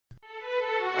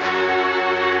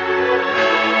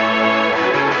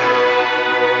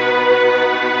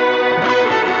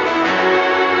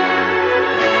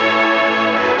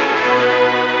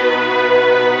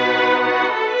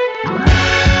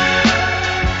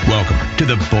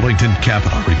the Bullington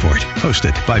Capital Report,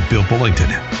 hosted by Bill Bullington.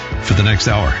 For the next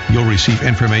hour, you'll receive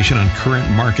information on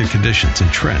current market conditions and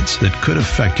trends that could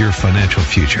affect your financial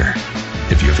future.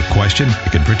 If you have a question,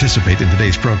 you can participate in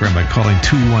today's program by calling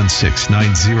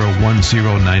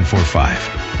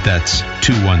 216-901-0945. That's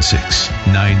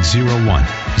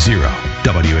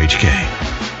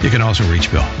 216-901-0WHK. You can also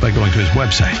reach Bill by going to his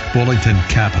website,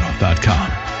 bullingtoncapital.com.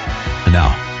 And now,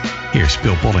 here's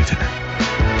Bill Bullington.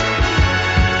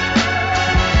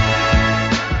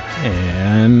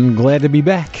 And glad to be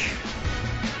back.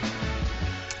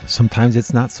 Sometimes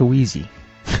it's not so easy.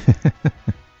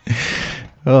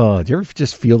 Oh, do you ever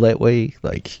just feel that way?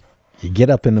 Like you get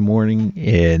up in the morning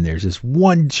and there's just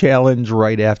one challenge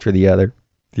right after the other.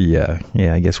 Yeah,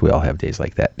 I guess we all have days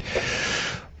like that.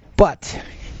 But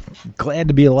glad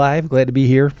to be alive, glad to be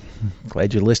here,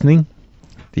 glad you're listening.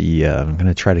 I'm going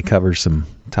to try to cover some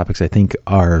topics I think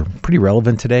are pretty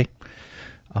relevant today.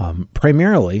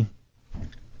 Primarily,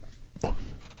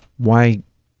 why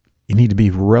you need to be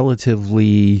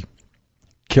relatively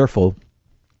careful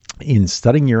in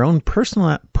studying your own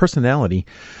personality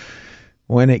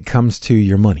when it comes to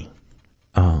your money,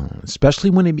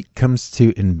 especially when it comes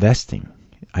to investing.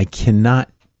 I cannot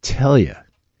tell you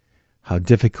how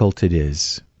difficult it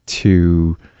is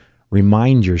to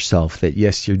remind yourself that,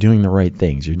 yes, you're doing the right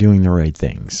things. You're doing the right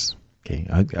things. Okay,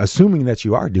 assuming that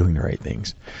you are doing the right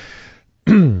things.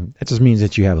 That just means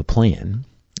that you have a plan.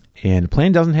 And a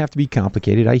plan doesn't have to be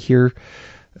complicated. I hear,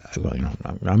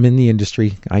 I'm in the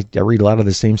industry. I read a lot of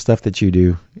the same stuff that you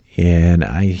do. And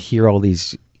I hear all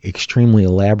these extremely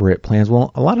elaborate plans. Well,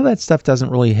 a lot of that stuff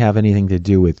doesn't really have anything to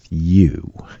do with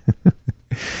you.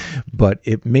 But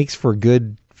it makes for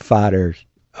good fodder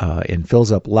and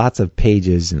fills up lots of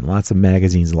pages and lots of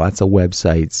magazines, lots of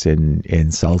websites,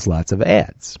 and sells lots of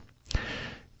ads.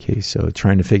 Okay, so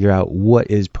trying to figure out what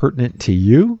is pertinent to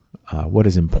you, what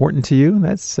is important to you,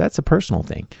 that's a personal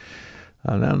thing.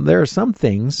 Now, there are some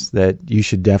things that you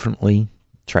should definitely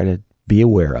try to be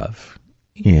aware of.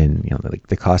 And, like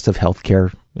the cost of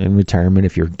healthcare in retirement,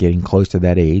 if you're getting close to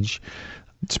that age,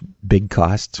 it's a big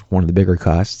cost, one of the bigger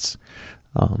costs.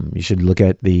 You should look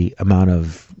at the amount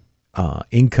of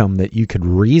income that you could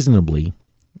reasonably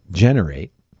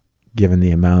generate given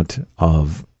the amount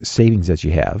of savings that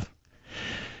you have.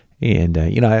 And,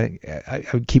 I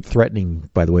would keep threatening,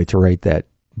 by the way, to write that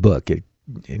book. And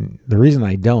the reason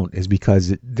I don't is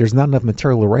because there's not enough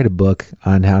material to write a book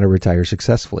on how to retire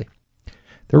successfully.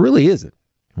 There really isn't.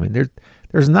 I mean,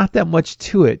 there's not that much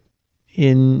to it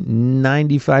in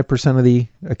 95% of the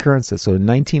occurrences. So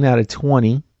 19 out of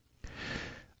 20,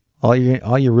 all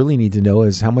you really need to know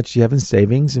is how much you have in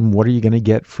savings and what are you going to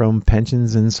get from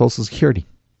pensions and Social Security,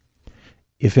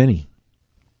 if any.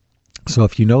 So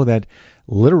if you know that,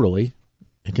 literally,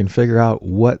 you can figure out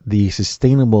what the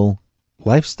sustainable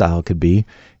lifestyle could be,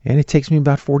 and it takes me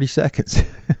about 40 seconds.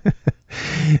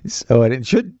 So it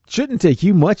shouldn't take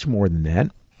you much more than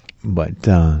that, but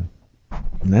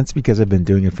that's because I've been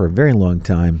doing it for a very long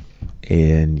time,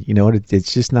 and you know what?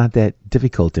 It's just not that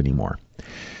difficult anymore.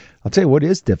 I'll tell you what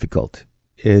is difficult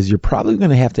is you're probably going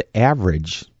to have to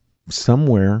average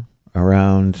somewhere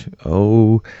around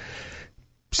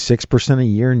 6% a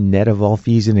year net of all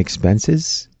fees and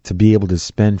expenses to be able to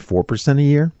spend 4% a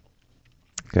year,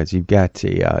 because you've got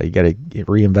to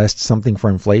reinvest something for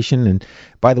inflation. And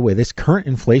by the way, this current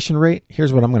inflation rate,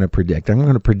 here's what I'm going to predict. I'm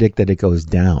going to predict that it goes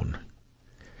down.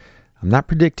 I'm not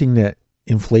predicting that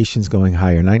inflation's going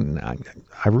higher, and I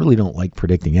really don't like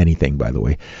predicting anything, by the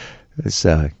way. If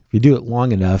you do it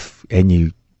long enough and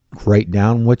you write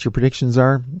down what your predictions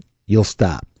are, you'll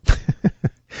stop.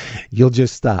 You'll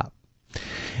just stop.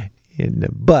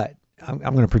 But I'm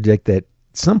going to predict that at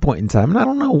some point in time, and I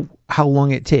don't know how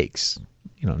long it takes,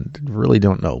 really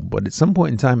don't know, but at some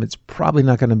point in time, it's probably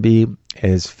not going to be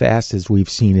as fast as we've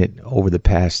seen it over the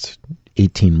past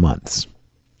 18 months.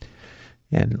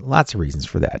 And lots of reasons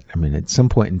for that. I mean, at some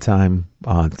point in time,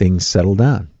 things settle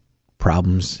down.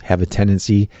 Problems have a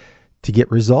tendency to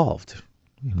get resolved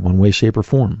in one way, shape, or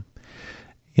form.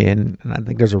 And I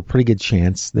think there's a pretty good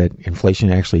chance that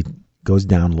inflation actually goes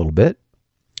down a little bit.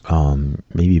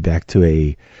 Maybe back to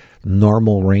a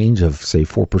normal range of, say,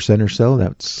 4% or so.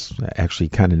 That's actually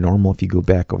kind of normal if you go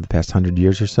back over the past 100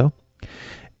 years or so.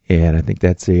 And I think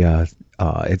that's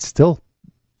it's still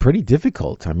pretty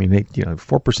difficult. I mean,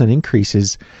 4%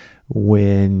 increases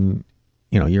when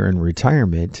you're in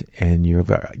retirement and you've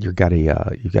got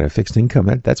a fixed income.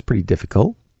 That's pretty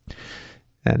difficult.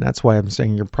 And that's why I'm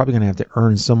saying you're probably going to have to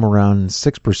earn somewhere around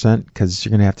 6% because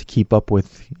you're going to have to keep up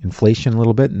with inflation a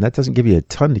little bit. And that doesn't give you a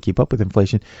ton to keep up with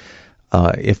inflation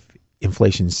if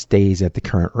inflation stays at the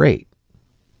current rate.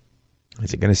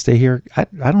 Is it going to stay here?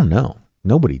 I don't know.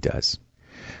 Nobody does.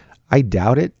 I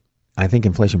doubt it. I think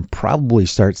inflation probably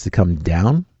starts to come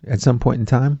down at some point in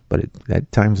time, but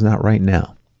that time's not right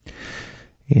now.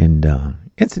 And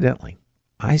incidentally,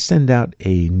 I send out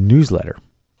a newsletter,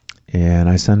 and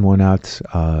I send one out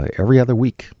every other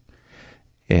week,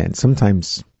 and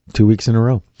sometimes 2 weeks in a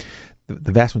row.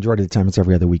 The vast majority of the time, it's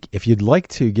every other week. If you'd like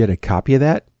to get a copy of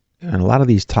that, and a lot of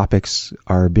these topics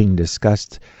are being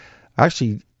discussed, I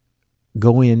actually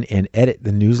go in and edit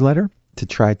the newsletter to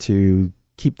try to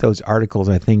keep those articles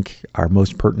I think are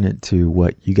most pertinent to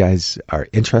what you guys are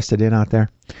interested in out there.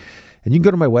 And you can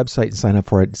go to my website and sign up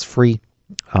for it. It's free.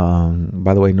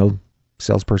 By the way, no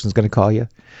salesperson's going to call you.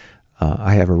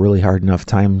 I have a really hard enough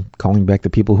time calling back the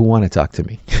people who want to talk to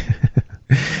me.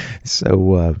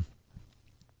 So,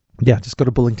 just go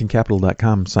to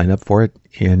bullingtoncapital.com, sign up for it.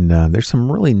 And there's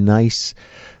some really nice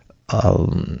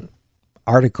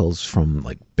articles from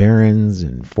like Barron's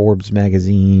and Forbes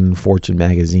magazine, Fortune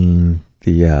magazine,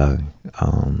 the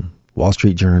Wall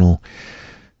Street Journal.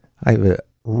 I have a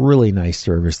really nice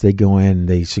service. They go in,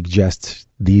 they suggest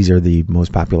these are the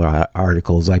most popular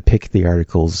articles. I pick the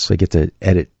articles. I get to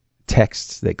edit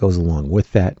text that goes along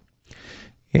with that.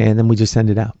 And then we just send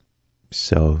it out.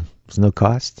 So there's no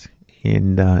cost.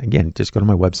 And again, just go to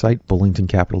my website,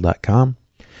 bullingtoncapital.com.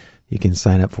 You can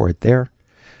sign up for it there.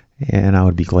 And I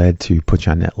would be glad to put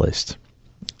you on that list.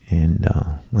 And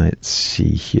let's see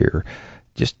here.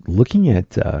 Just looking at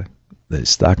the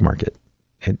stock market,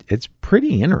 it's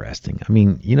pretty interesting. I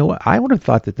mean, you know what? I would have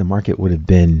thought that the market would have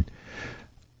been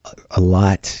a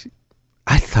lot.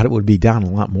 I thought it would be down a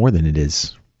lot more than it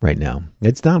is right now.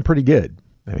 It's down pretty good.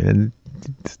 I mean,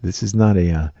 this is not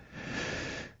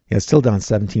it's still down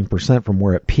 17% from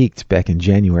where it peaked back in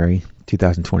January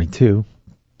 2022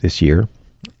 this year.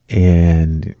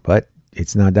 But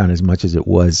it's not down as much as it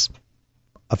was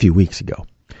a few weeks ago.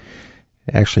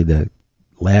 Actually, the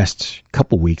last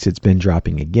couple weeks, it's been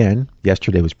dropping again.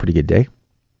 Yesterday was a pretty good day.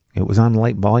 It was on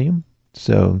light volume,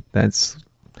 so that's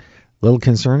a little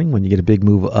concerning when you get a big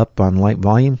move up on light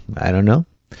volume. I don't know.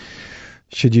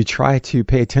 Should you try to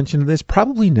pay attention to this?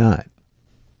 Probably not.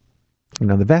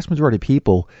 Now, the vast majority of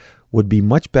people would be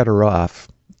much better off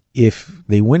if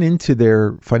they went into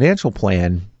their financial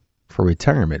plan for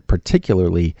retirement,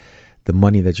 particularly the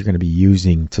money that you're going to be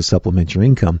using to supplement your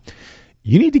income.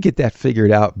 You need to get that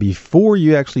figured out before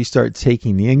you actually start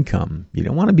taking the income. You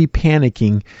don't want to be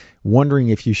panicking, wondering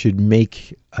if you should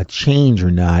make a change or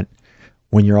not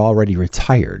when you're already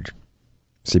retired.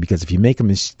 See, because if you make a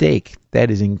mistake,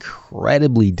 that is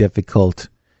incredibly difficult.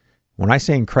 When I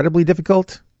say incredibly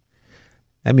difficult,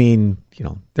 I mean,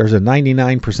 there's a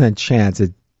 99% chance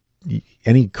that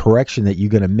any correction that you're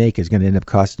going to make is going to end up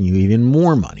costing you even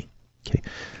more money. Okay,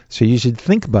 so you should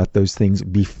think about those things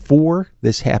before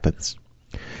this happens.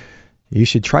 You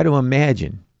should try to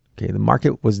imagine, the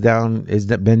market has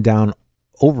been down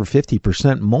over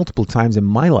 50% multiple times in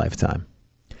my lifetime.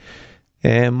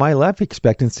 And my life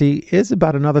expectancy is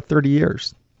about another 30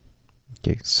 years.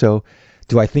 Okay, so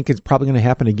do I think it's probably going to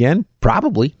happen again?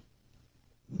 Probably.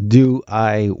 Do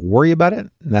I worry about it?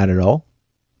 Not at all.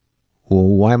 Well,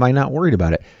 why am I not worried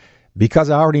about it? Because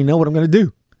I already know what I'm going to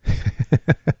do.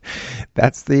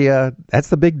 That's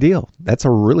the big deal. That's a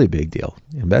really big deal.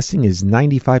 Investing is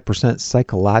 95%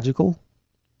 psychological,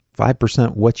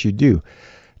 5% what you do.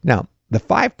 Now, the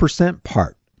 5%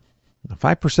 part, the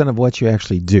 5% of what you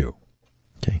actually do,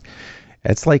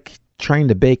 it's like trying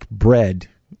to bake bread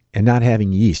and not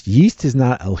having yeast. Yeast is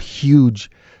not a huge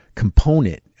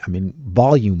component,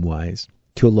 volume-wise,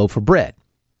 to a loaf of bread.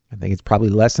 I think it's probably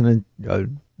less than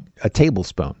a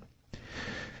tablespoon.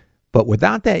 But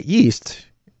without that yeast,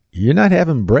 you're not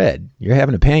having bread. You're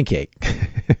having a pancake.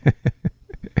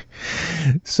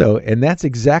 And that's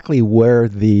exactly where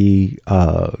the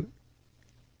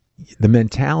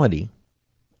mentality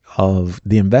of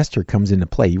the investor comes into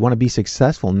play. You want to be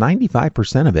successful.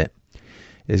 95% of it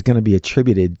is going to be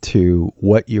attributed to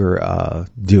what you're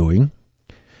doing.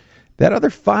 That other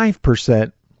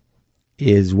 5%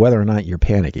 is whether or not you're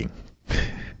panicking.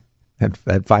 That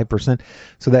 5%.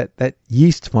 So that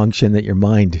yeast function that your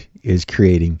mind is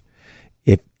creating,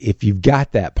 if you've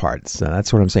got that part, so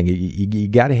that's what I'm saying. You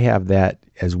got to have that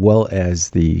as well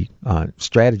as the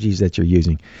strategies that you're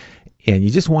using. And you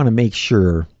just want to make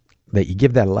sure that you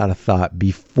give that a lot of thought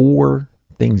before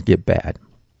things get bad.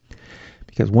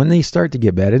 Because when they start to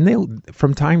get bad, and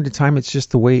from time to time, it's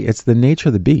just it's the nature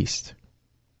of the beast.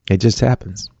 It just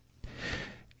happens.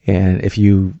 And if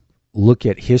you look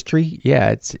at history,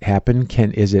 it's happened.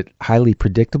 Is it highly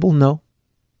predictable? No,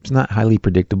 it's not highly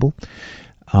predictable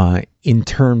in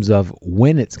terms of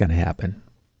when it's going to happen.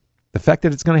 The fact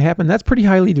that it's going to happen, that's pretty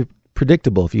highly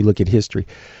predictable if you look at history.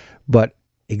 But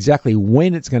exactly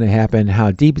when it's going to happen,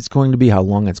 how deep it's going to be, how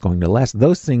long it's going to last,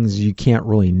 those things you can't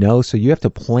really know. So you have to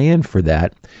plan for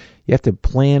that. You have to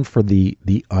plan for the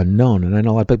unknown. And I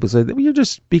know a lot of people say, well, you're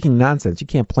just speaking nonsense. You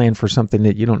can't plan for something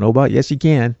that you don't know about. Yes, you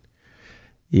can.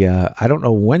 Yeah, I don't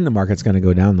know when the market's going to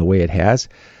go down the way it has,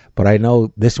 but I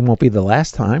know this won't be the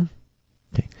last time.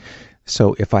 Okay.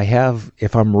 So if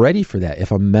I'm ready for that,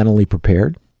 if I'm mentally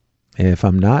prepared, and if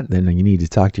I'm not, then you need to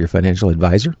talk to your financial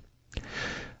advisor,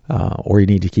 or you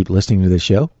need to keep listening to the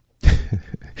show.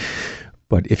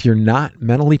 But if you're not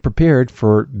mentally prepared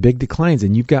for big declines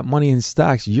and you've got money in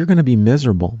stocks, you're going to be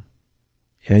miserable.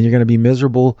 And you're going to be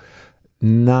miserable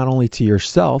not only to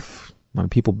yourself.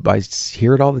 People, I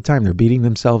hear it all the time. They're beating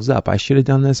themselves up. I should have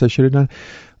done this. I should have done.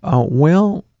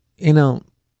 Well,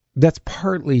 that's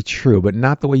partly true, but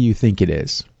not the way you think it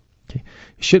is. Okay?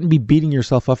 You shouldn't be beating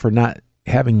yourself up for not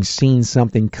having seen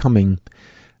something coming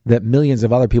that millions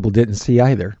of other people didn't see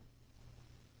either.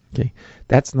 Okay,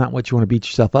 that's not what you want to beat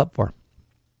yourself up for.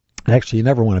 Actually, you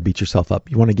never want to beat yourself up.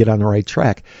 You want to get on the right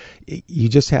track. You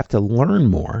just have to learn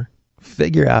more,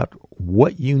 figure out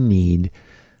what you need,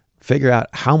 figure out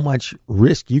how much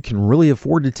risk you can really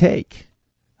afford to take.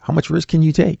 How much risk can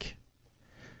you take?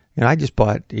 And I just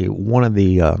bought one of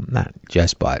the, not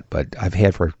just bought, but I've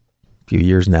had for a few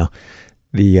years now,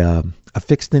 a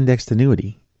fixed indexed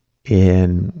annuity.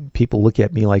 And people look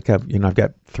at me like I've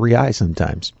got three eyes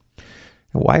sometimes.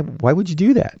 Why would you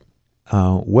do that?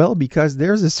 Well, because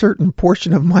there's a certain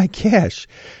portion of my cash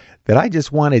that I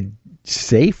just wanted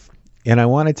safe, and I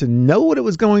wanted to know what it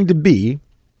was going to be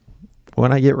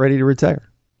when I get ready to retire.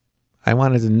 I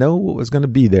wanted to know what was going to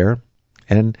be there,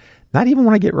 and not even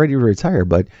when I get ready to retire,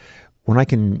 but when I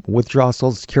can withdraw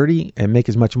Social Security and make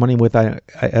as much money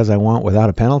as I want without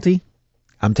a penalty,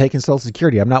 I'm taking Social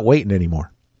Security. I'm not waiting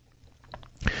anymore.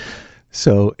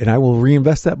 So, and I will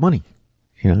reinvest that money,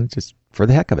 just for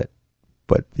the heck of it.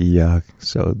 But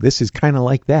so this is kind of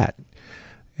like that.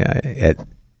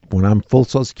 When I'm full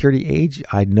Social Security age,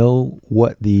 I know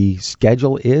what the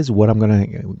schedule is, what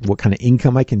kind of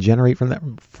income I can generate from that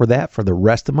for the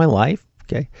rest of my life.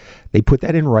 Okay, they put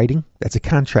that in writing. That's a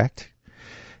contract,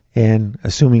 and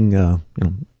assuming the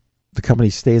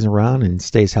company stays around and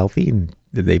stays healthy, and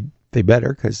they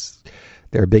better, because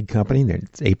they're a big company.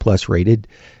 It's A+ rated.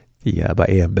 By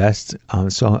AM Best.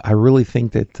 So I really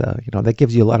think that, that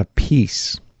gives you a lot of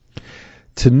peace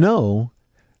to know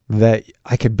that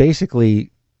I could basically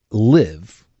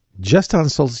live just on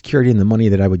Social Security and the money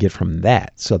that I would get from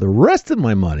that. So the rest of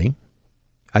my money,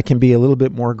 I can be a little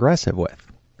bit more aggressive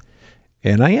with.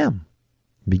 And I am,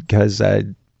 because I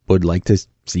would like to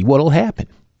see what'll happen.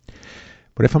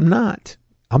 But if I'm not,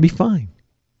 I'll be fine.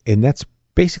 And that's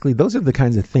basically, those are the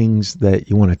kinds of things that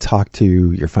you want to talk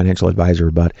to your financial advisor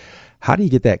about. How do you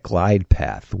get that glide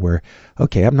path where,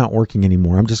 okay, I'm not working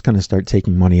anymore. I'm just going to start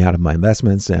taking money out of my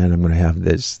investments, and I'm going to have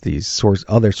these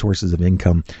other sources of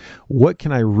income. What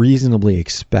can I reasonably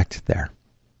expect there?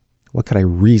 What could I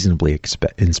reasonably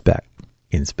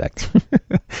inspect?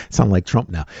 Sound like Trump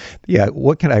now. Yeah,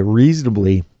 what can I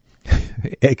reasonably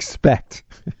expect?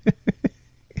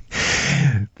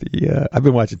 I've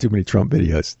been watching too many Trump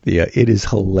videos. It is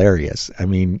hilarious. I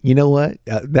mean, you know what?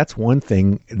 That's one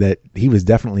thing that he was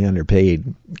definitely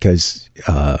underpaid, because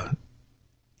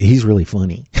he's really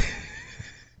funny.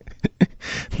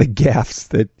 The gaffes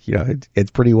that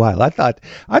it's pretty wild.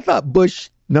 I thought Bush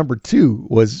number 2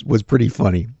 was pretty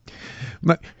funny.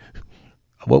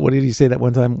 What did he say that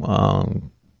one time?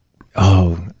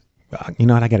 You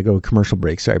know what? I got to go to commercial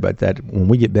break. Sorry about that. When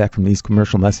we get back from these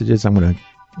commercial messages, I'm going to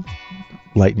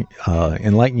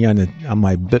enlighten you on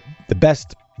the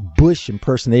best Bush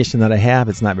impersonation that I have.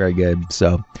 It's not very good.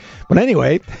 So, but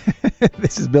anyway,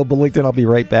 this is Bill Bullington. I'll be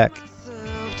right back.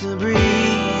 To breathe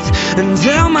and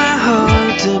tell my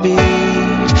heart to beat,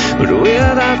 but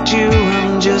without you,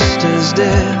 I'm just as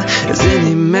dead as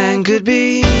any man could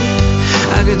be.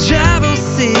 I could travel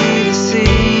sea to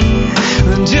sea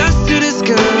just to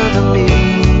discover me,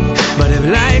 but if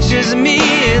life's just me,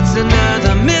 it's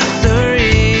another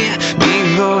mystery.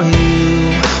 Before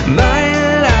you, my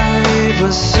life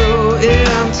was so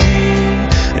empty,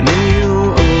 and then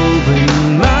you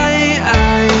opened my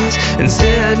eyes and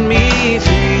set me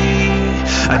free.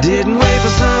 I didn't wait for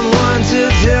someone to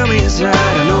tell me it's right.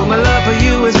 I know my love for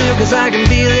you is real, 'cause I can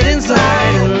feel it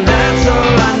inside, and that's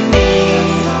all I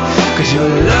need, 'cause your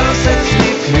love sets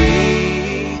me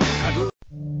free.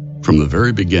 From the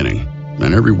very beginning,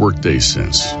 and every workday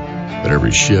since, at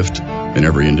every shift and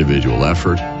every individual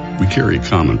effort, we carry a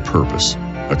common purpose,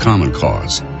 a common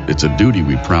cause. It's a duty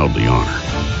we proudly honor,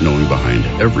 knowing behind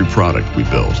every product we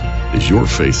build is your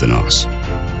faith in us.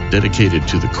 Dedicated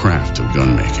to the craft of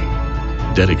gun making.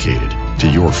 Dedicated to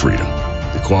your freedom,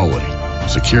 equality,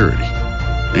 security,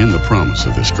 and the promise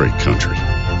of this great country.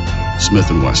 Smith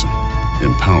 & Wesson,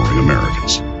 empowering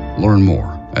Americans. Learn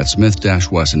more at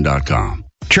smith-wesson.com.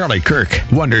 Charlie Kirk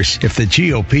wonders if the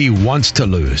GOP wants to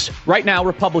lose. Right now,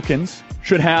 Republicans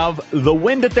should have the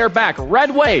wind at their back.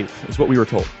 Red wave is what we were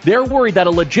told. They're worried that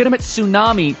a legitimate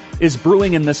tsunami is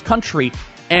brewing in this country,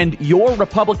 and your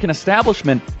Republican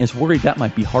establishment is worried that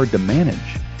might be hard to manage.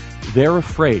 They're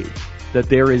afraid that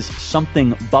there is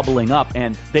something bubbling up,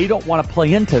 and they don't want to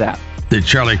play into that. The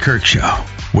Charlie Kirk Show,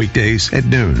 weekdays at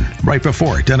noon, right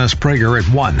before Dennis Prager at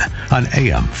 1 on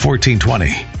AM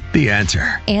 1420. The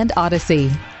Answer. And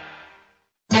Odyssey.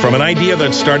 From an idea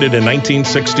that started in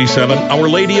 1967, Our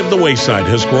Lady of the Wayside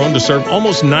has grown to serve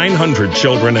almost 900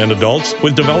 children and adults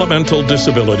with developmental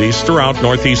disabilities throughout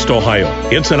Northeast Ohio.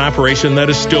 It's an operation that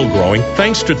is still growing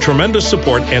thanks to tremendous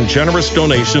support and generous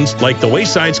donations like the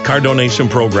Wayside's car donation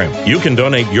program. You can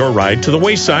donate your ride to the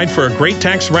Wayside for a great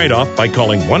tax write-off by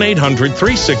calling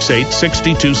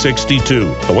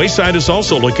 1-800-368-6262. The Wayside is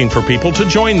also looking for people to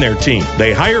join their team.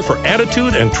 They hire for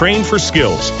attitude and train for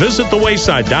skills. Visit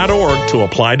thewayside.org to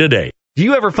apply today. Do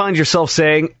you ever find yourself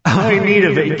saying, I need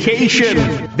a vacation?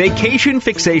 Vacation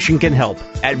Fixation can help.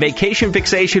 At Vacation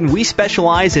Fixation, we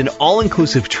specialize in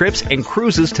all-inclusive trips and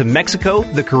cruises to Mexico,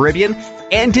 the Caribbean,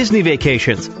 and Disney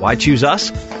vacations. Why choose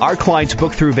us? Our clients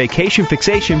book through Vacation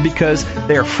Fixation because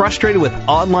they are frustrated with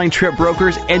online trip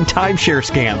brokers and timeshare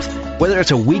scams. Whether it's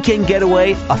a weekend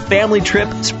getaway, a family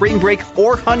trip, spring break,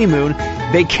 or honeymoon,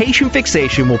 Vacation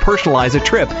Fixation will personalize a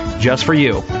trip just for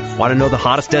you. Want to know the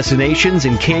hottest destinations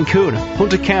in Cancun,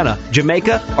 Punta Cana,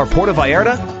 Jamaica, or Puerto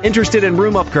Vallarta? Interested in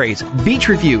room upgrades, beach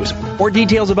reviews, or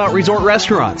details about resort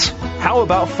restaurants? How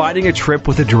about finding a trip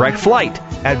with a direct flight?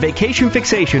 At Vacation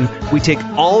Fixation, we take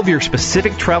all of your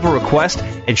specific travel requests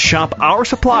and shop our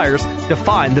suppliers to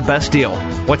find the best deal.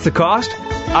 What's the cost?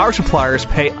 Our suppliers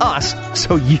pay us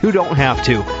so you don't have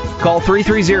to. Call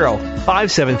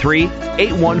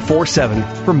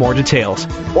 330-573-8147 for more details.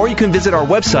 Or you can visit our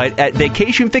website at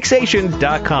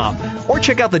vacationfixation.com or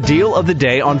check out the deal of the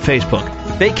day on Facebook.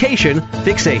 Vacation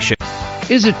Fixation.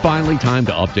 Is it finally time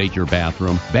to update your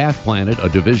bathroom? Bath Planet, a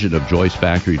division of Joyce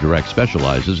Factory Direct,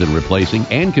 specializes in replacing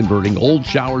and converting old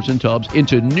showers and tubs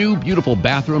into new, beautiful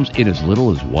bathrooms in as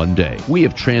little as one day. We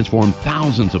have transformed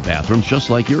thousands of bathrooms just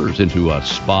like yours into a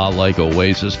spa-like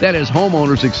oasis that has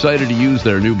homeowners excited to use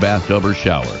their new bathtub or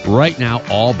shower. Right now,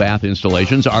 all bath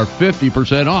installations are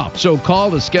 50% off. So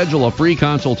call to schedule a free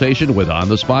consultation with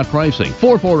on-the-spot pricing.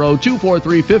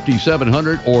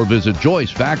 440-243-5700 or visit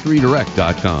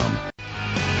JoyceFactoryDirect.com.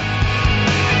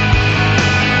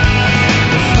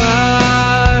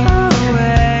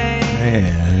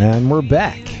 And we're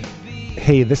back.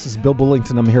 Hey, this is Bill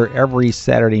Bullington. I'm here every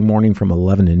Saturday morning from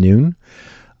 11 to noon.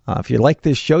 If you like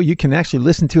this show, you can actually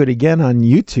listen to it again on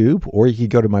YouTube, or you can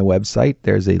go to my website.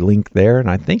 There's a link there, and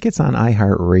I think it's on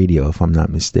iHeartRadio, if I'm not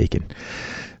mistaken.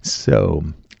 So,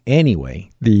 anyway,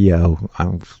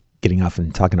 I'm getting off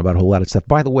and talking about a whole lot of stuff.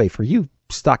 By the way, for you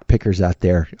stock pickers out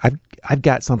there, I've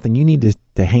got something you need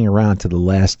to hang around to the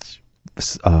last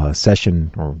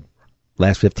session or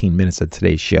last 15 minutes of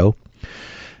today's show,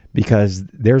 because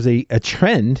there's a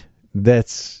trend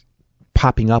that's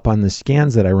popping up on the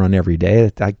scans that I run every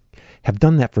day. I have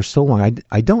done that for so long.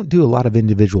 I don't do a lot of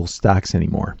individual stocks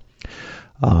anymore.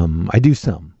 I do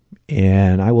some.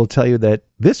 And I will tell you that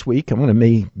this week I'm going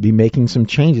to be making some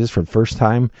changes for the first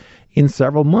time in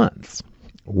several months.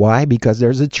 Why? Because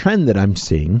there's a trend that I'm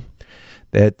seeing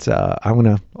that I want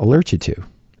to alert you to.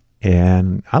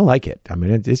 And I like it. I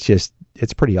mean,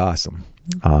 it's pretty awesome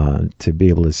to be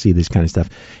able to see this kind of stuff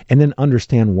and then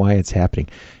understand why it's happening.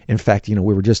 In fact, we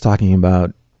were just talking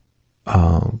about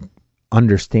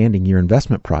understanding your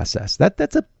investment process.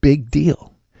 That's a big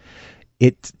deal.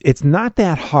 It's not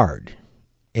that hard.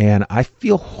 And I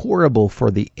feel horrible for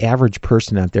the average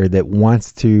person out there that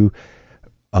wants to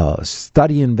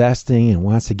study investing and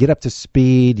wants to get up to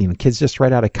speed. Kids just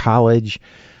right out of college.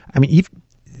 I mean,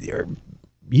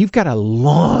 you've got a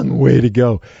long way to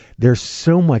go. There's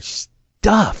so much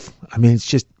stuff. I mean,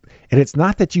 it's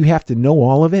not that you have to know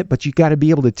all of it, but you got to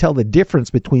be able to tell the difference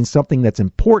between something that's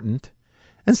important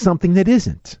and something that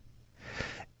isn't.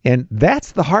 And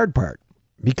that's the hard part,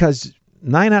 because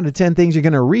 9 out of 10 things you're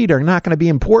going to read are not going to be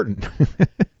important.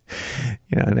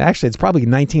 And actually, it's probably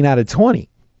 19 out of 20.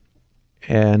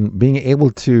 And being able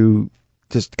to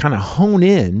just kind of hone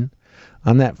in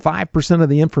on that 5% of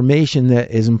the information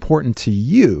that is important to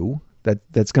you,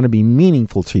 that's going to be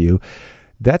meaningful to you,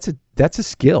 that's a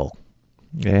skill.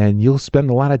 And you'll spend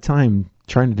a lot of time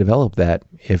trying to develop that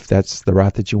if that's the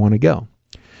route that you want to go.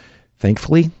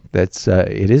 Thankfully,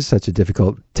 it is such a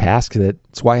difficult task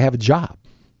that's why I have a job,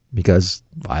 because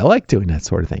I like doing that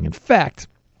sort of thing. In fact,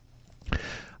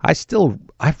 I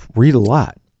read a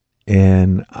lot,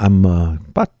 and I'm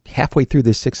about halfway through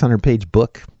this 600-page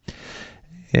book,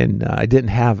 and I didn't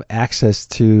have access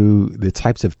to the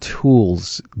types of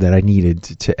tools that I needed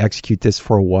to execute this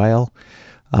for a while,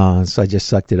 so I just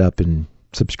sucked it up and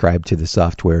subscribed to the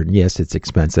software. And yes, it's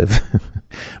expensive,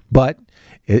 but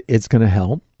it's going to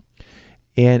help.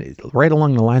 And right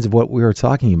along the lines of what we were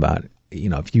talking about,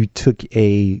 if you took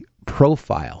a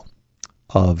profile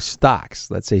of stocks,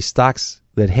 let's say stocks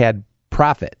that had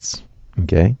profits,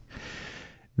 okay,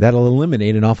 that'll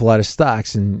eliminate an awful lot of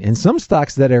stocks. And some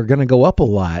stocks that are going to go up a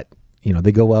lot,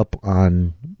 they go up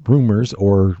on rumors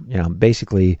or,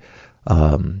 basically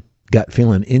gut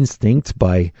feeling instinct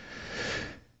by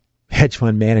hedge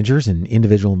fund managers and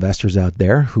individual investors out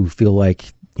there who feel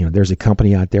like, there's a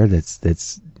company out there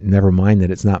that's never mind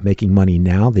that it's not making money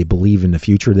now. They believe in the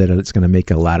future that it's going to make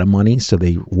a lot of money, so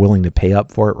they're willing to pay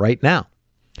up for it right now.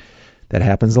 That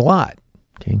happens a lot.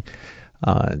 Okay,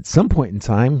 at some point in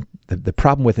time, the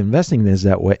problem with investing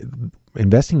that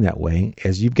way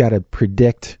is you've got to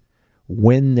predict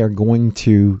when they're going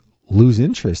to lose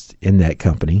interest in that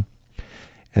company,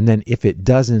 and then if it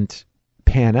doesn't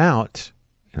pan out,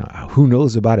 who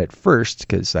knows about it first?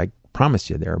 Because I promise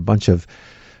you, there are a bunch of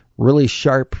really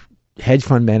sharp hedge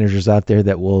fund managers out there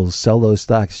that will sell those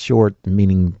stocks short,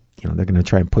 meaning they're going to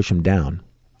try and push them down,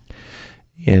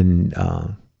 and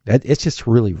it's just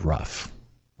really rough.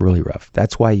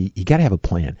 That's why you got to have a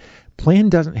plan. Plan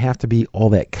doesn't have to be all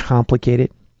that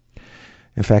complicated.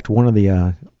 In fact, one of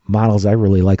the models I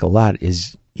really like a lot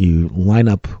is you line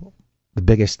up the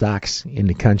biggest stocks in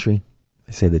the country.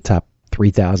 I say the top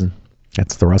 3,000.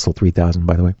 That's the Russell 3000,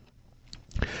 by the way.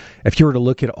 If you were to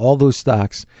look at all those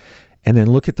stocks and then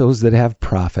look at those that have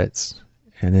profits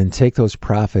and then take those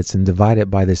profits and divide it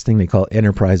by this thing they call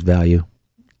enterprise value.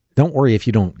 Don't worry if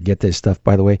you don't get this stuff,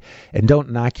 by the way, and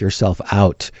don't knock yourself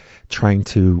out trying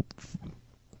to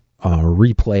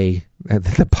replay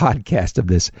the podcast of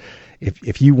this.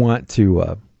 If you want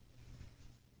to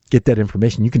get that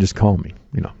information, you can just call me.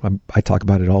 I talk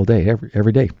about it all day,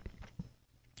 every day.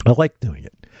 I like doing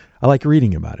it. I like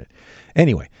reading about it.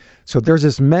 Anyway, so there's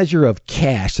this measure of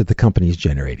cash that the company is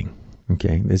generating.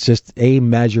 Okay, it's just a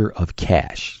measure of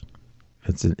cash.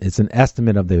 It's an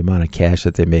estimate of the amount of cash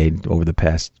that they made over the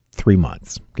past 3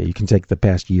 months. Okay, you can take the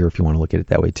past year if you want to look at it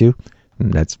that way too.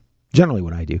 And that's generally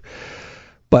what I do.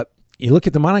 But you look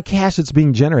at the amount of cash that's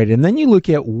being generated, and then you look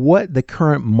at what the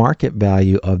current market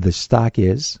value of the stock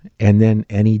is, and then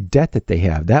any debt that they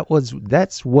have.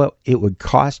 That's what it would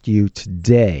cost you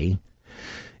today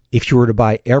if you were to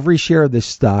buy every share of this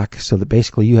stock, so that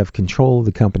basically you have control of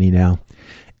the company now,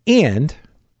 and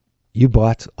you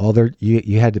bought all their,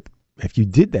 you had to, if you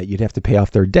did that, you'd have to pay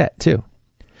off their debt too.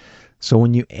 So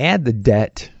when you add the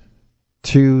debt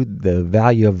to the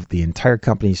value of the entire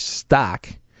company's stock,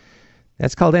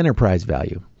 that's called enterprise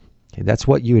value. Okay, that's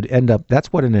what you would end up,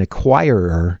 that's what an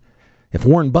acquirer, if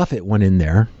Warren Buffett went in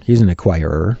there, he's an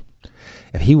acquirer.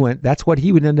 If he went, that's what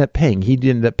he would end up paying. He'd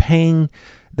end up paying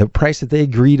the price that they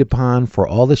agreed upon for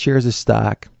all the shares of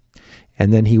stock,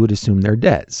 and then he would assume their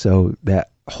debt. So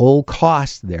that whole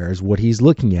cost there is what he's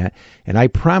looking at. And I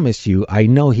promise you, I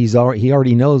know he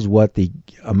already knows what the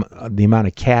amount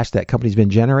of cash that company's been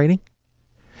generating.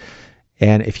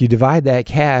 And if you divide that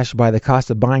cash by the cost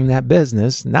of buying that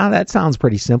business, now that sounds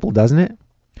pretty simple, doesn't it?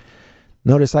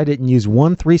 Notice I didn't use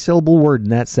one 3-syllable word in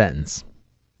that sentence.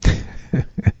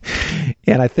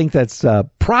 And I think that's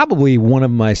probably one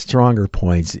of my stronger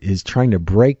points, is trying to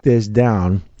break this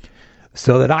down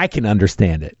so that I can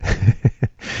understand it.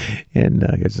 And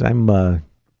I'm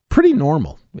pretty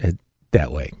normal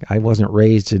that way. I wasn't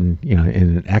raised in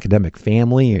an academic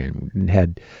family and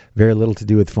had very little to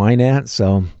do with finance,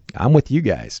 so I'm with you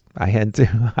guys. I had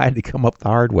to come up the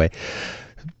hard way.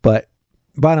 But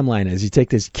bottom line is, you take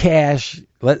this cash.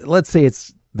 Let's say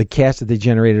it's the cash that they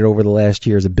generated over the last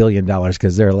year is $1 billion,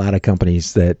 because there are a lot of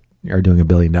companies that are doing $1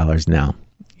 billion now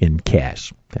in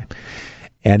cash. Okay.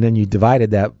 And then you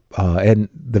divided that, and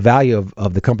the value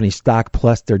of the company's stock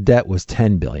plus their debt was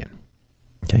 $10 billion.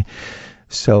 Okay,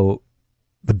 so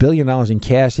the $1 billion in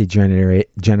cash they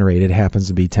generated happens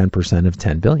to be 10% of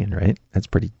 $10 billion, right? That's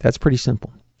pretty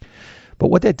simple. But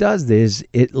what that does is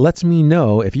it lets me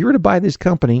know if you were to buy this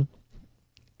company,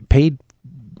 paid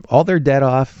all their debt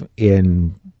off,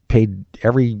 and paid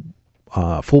every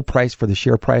full price for the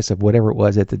share price of whatever it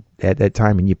was at that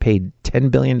time, and you paid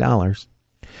 $10 billion,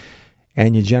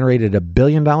 and you generated $1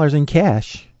 billion in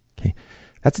cash. Okay,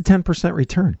 That's a 10%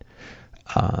 return.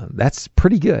 That's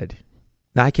pretty good.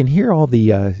 Now, I can hear all the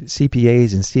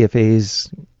CPAs and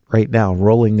CFAs right now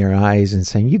rolling their eyes and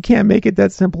saying, you can't make it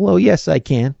that simple. Oh, yes, I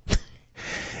can.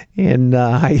 And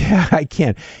I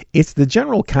can. It's the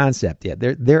general concept. Yeah,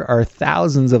 there are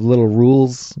thousands of little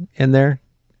rules in there.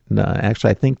 And,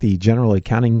 actually, I think the general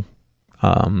accounting...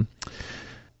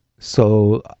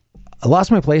 So I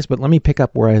lost my place, but let me pick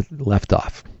up where I left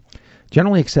off.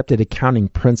 Generally accepted accounting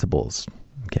principles.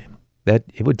 Okay, that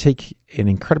it would take an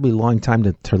incredibly long time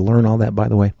to learn all that, by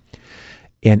the way.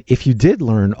 And if you did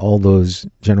learn all those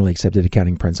generally accepted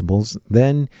accounting principles,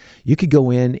 then you could go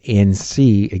in and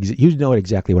see, you know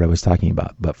exactly what I was talking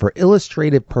about. But for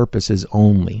illustrative purposes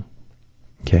only,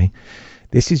 okay,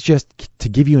 this is just to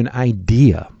give you an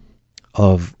idea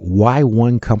of why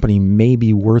one company may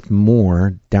be worth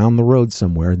more down the road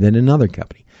somewhere than another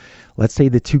company. Let's say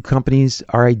the two companies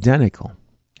are identical.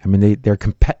 I mean, they're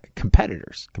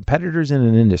competitors in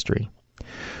an industry.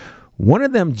 One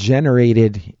of them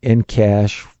generated in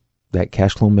cash, that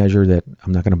cash flow measure that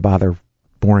I'm not going to bother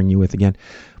boring you with again,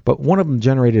 but one of them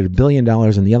generated $1 billion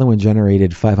and the other one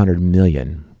generated $500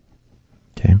 million.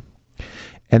 Okay.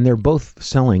 And they're both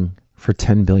selling for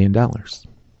 $10 billion.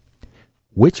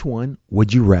 Which one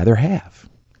would you rather have?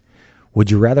 Would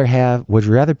you rather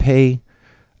pay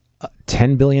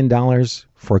 $10 billion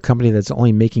for a company that's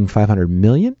only making $500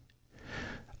 million,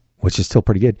 which is still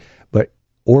pretty good,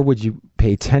 or would you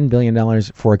pay $10 billion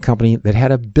for a company that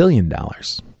had $1 billion,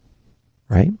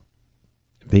 right?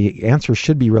 The answer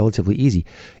should be relatively easy.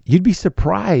 You'd be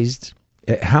surprised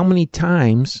at how many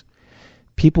times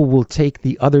people will take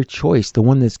the other choice, the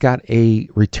one that's got a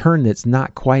return that's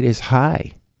not quite as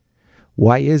high.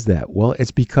 Why is that? Well,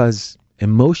 it's because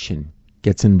emotion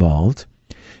gets involved,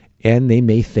 and they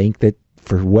may think that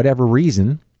for whatever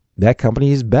reason, that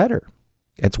company is better.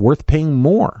 It's worth paying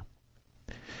more.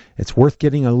 It's worth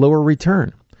getting a lower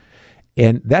return.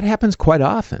 And that happens quite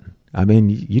often. I mean,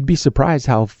 you'd be surprised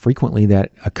how frequently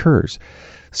that occurs.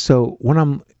 So when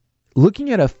I'm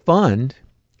looking at a fund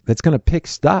that's going to pick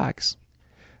stocks,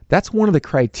 that's one of the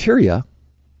criteria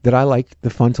that I like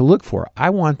the fund to look for. I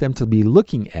want them to be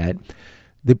looking at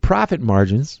the profit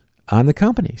margins on the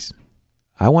companies.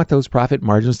 I want those profit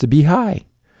margins to be high.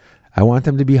 I want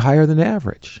them to be higher than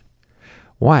average.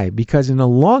 Why? Because in the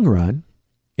long run,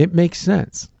 it makes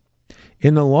sense.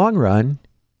 In the long run,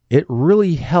 it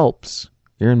really helps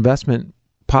your investment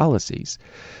policies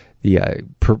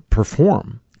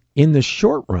perform. In the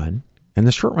short run, and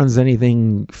the short run is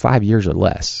anything 5 years or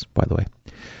less, by the way,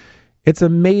 it's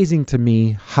amazing to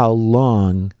me how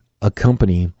long a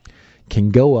company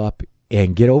can go up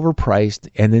and get overpriced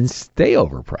and then stay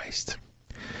overpriced.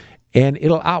 And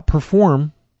it'll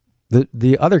outperform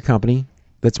the other company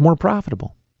that's more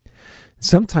profitable,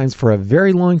 sometimes for a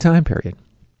very long time period.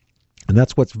 And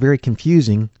that's what's very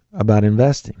confusing about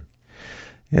investing,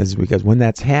 is because when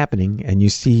that's happening and you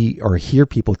see or hear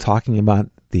people talking about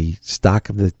the stock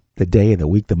of the day, the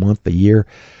week, the month, the year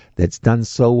that's done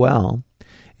so well,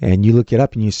 and you look it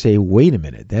up and you say, wait a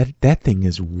minute, that thing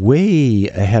is way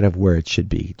ahead of where it should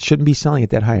be. It shouldn't be selling at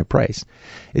that high a price.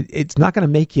 It's not going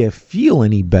to make you feel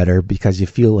any better because you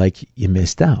feel like you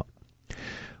missed out.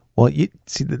 Well, you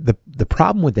see, the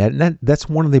problem with that, and that's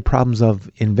one of the problems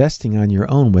of investing on your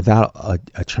own without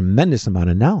a tremendous amount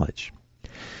of knowledge,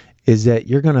 is that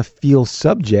you're going to feel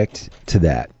subject to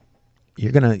that.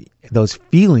 Those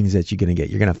feelings that you're going to get,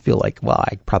 you're going to feel like, well,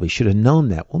 I probably should have known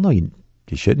that. Well, no, you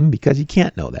shouldn't, because you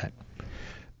can't know that.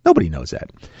 Nobody knows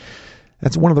that.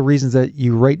 That's one of the reasons that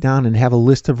you write down and have a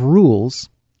list of rules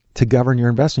to govern your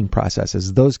investing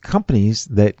processes. Those companies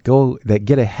that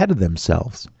get ahead of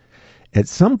themselves, at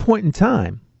some point in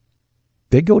time,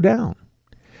 they go down.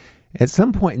 At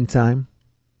some point in time,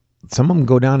 some of them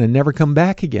go down and never come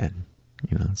back again.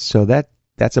 So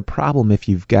that's a problem if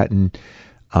you've gotten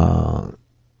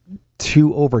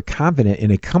too overconfident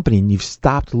in a company and you've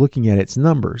stopped looking at its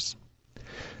numbers.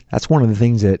 That's one of the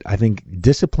things that I think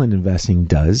disciplined investing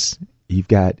does. You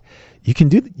can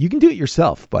do it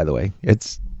yourself, by the way.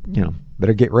 It's,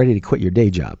 better get ready to quit your day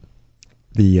job.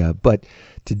 But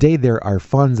today there are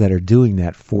funds that are doing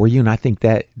that for you, and I think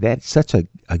that's such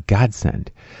a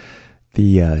godsend.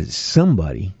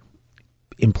 Somebody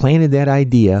implanted that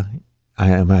idea.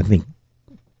 I think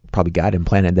probably God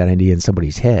implanted that idea in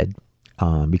somebody's head,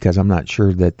 because I'm not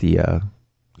sure that the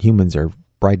humans are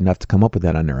bright enough to come up with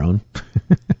that on their own.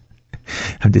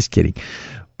 I'm just kidding.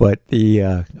 But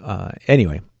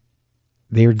anyway,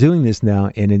 they're doing this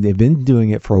now, and they've been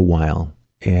doing it for a while.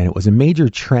 And it was a major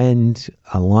trend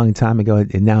a long time ago,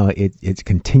 and now it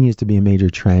continues to be a major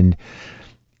trend.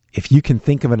 If you can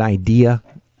think of an idea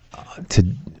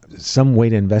some way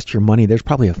to invest your money. There's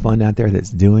probably a fund out there that's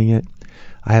doing it.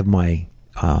 I have my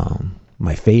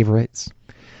favorites.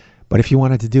 But if you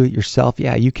wanted to do it yourself,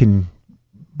 yeah, you can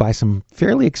buy some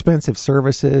fairly expensive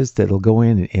services that'll go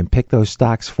in and pick those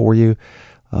stocks for you.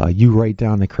 You write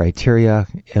down the criteria.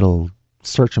 It'll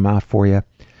search them out for you.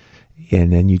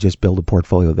 And then you just build a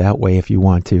portfolio that way if you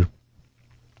want to.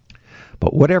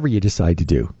 But whatever you decide to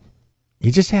do,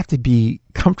 you just have to be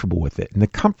comfortable with it. And the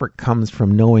comfort comes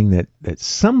from knowing that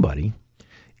somebody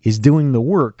is doing the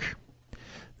work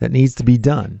that needs to be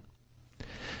done.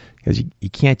 Because you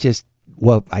can't just,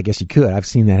 well, I guess you could. I've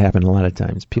seen that happen a lot of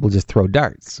times. People just throw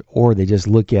darts, or they just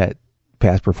look at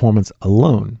past performance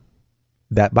alone.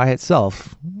 That by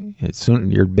itself,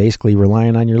 you're basically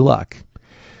relying on your luck.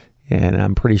 And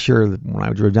I'm pretty sure that when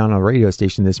I drove down to a radio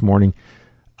station this morning,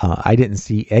 I didn't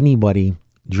see anybody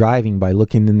driving by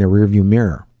looking in the rearview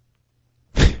mirror.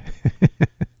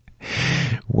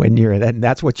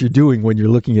 That's what you're doing when you're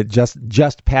looking at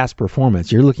just past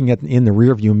performance. You're looking at in the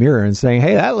rearview mirror and saying,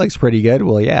 "Hey, that looks pretty good."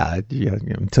 Well, yeah,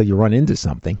 until you run into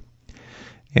something.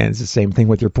 And it's the same thing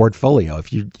with your portfolio.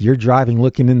 If you're driving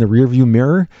looking in the rearview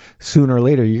mirror, sooner or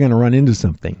later you're going to run into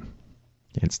something.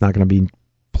 It's not going to be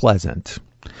pleasant.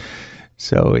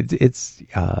 So it's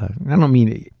I don't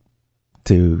mean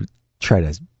to try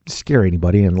to scare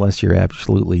anybody unless you're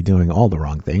absolutely doing all the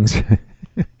wrong things.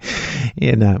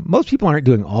 And most people aren't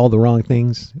doing all the wrong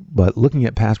things, but looking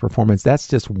at past performance, that's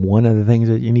just one of the things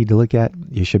that you need to look at.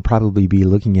 You should probably be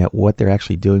looking at what they're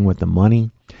actually doing with the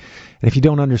money. And if you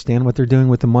don't understand what they're doing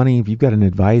with the money, if you've got an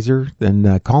advisor,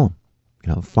 then call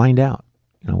them. Find out.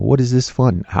 What is this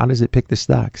fund? How does it pick the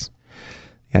stocks?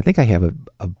 I think I have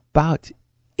about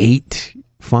 8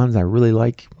 funds I really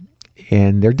like,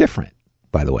 and they're different,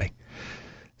 by the way.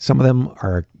 Some of them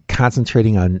are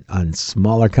concentrating on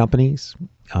smaller companies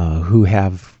who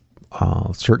have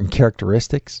certain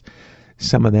characteristics.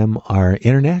 Some of them are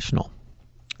international.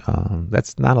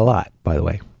 That's not a lot, by the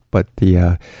way. But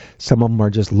some of them are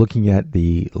just looking at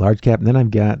the large cap. And then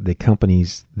I've got the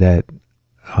companies that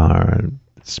are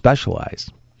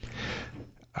specialized.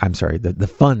 I'm sorry, the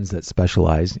funds that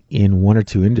specialize in one or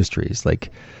two industries.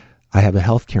 Like I have a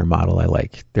healthcare model I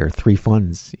like. There are 3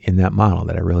 funds in that model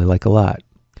that I really like a lot.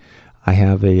 I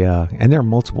have and there are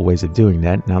multiple ways of doing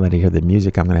that. Now that I hear the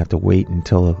music, I'm going to have to wait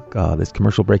until this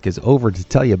commercial break is over to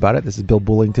tell you about it. This is Bill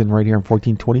Bullington right here on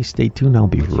 1420. Stay tuned. I'll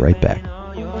be right back.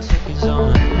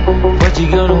 What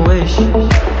you gonna wish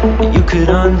you could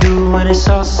undo when it's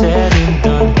all said and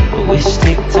done? Wish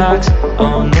tick-tocks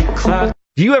on the clock.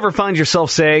 Do you ever find yourself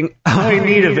saying, I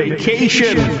need a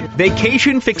vacation?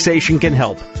 Vacation Fixation can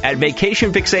help. At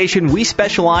Vacation Fixation, we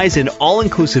specialize in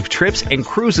all-inclusive trips and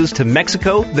cruises to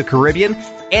Mexico, the Caribbean,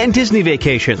 and Disney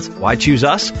vacations. Why choose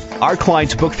us? Our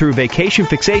clients book through Vacation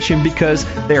Fixation because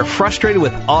they are frustrated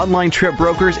with online trip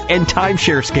brokers and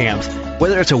timeshare scams.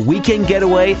 Whether it's a weekend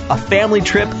getaway, a family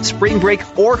trip, spring break,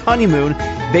 or honeymoon,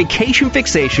 Vacation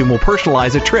Fixation will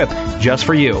personalize a trip just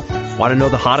for you. Want to know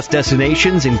the hottest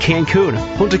destinations in Cancun,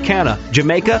 Punta Cana,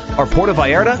 Jamaica, or Puerto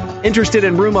Vallarta? Interested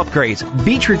in room upgrades,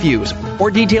 beach reviews,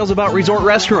 or details about resort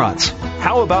restaurants?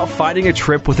 How about finding a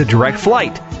trip with a direct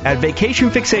flight? At Vacation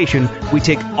Fixation, we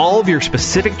take all of your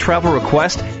specific travel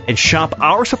requests and shop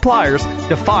our suppliers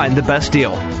to find the best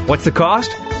deal. What's the cost?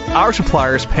 Our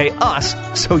suppliers pay us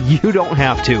so you don't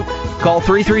have to. Call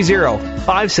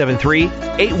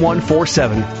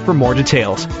 330-573-8147 for more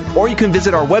details. Or you can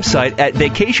visit our website at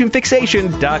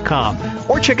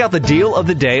vacationfixation.com or check out the deal of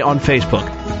the day on Facebook.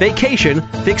 Vacation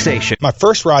Fixation. My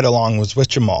first ride along was with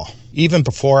Jamal, even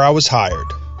before I was hired.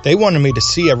 They wanted me to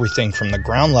see everything from the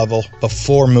ground level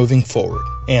before moving forward,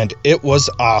 and it was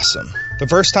awesome. The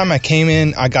first time I came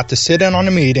in, I got to sit in on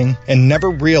a meeting and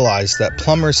never realized that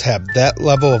plumbers have that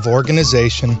level of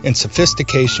organization and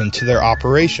sophistication to their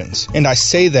operations. And I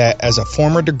say that as a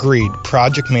former degreed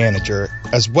project manager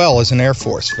as well as an Air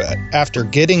Force vet. After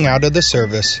getting out of the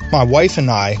service, my wife and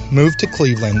I moved to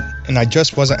Cleveland, and I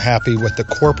just wasn't happy with the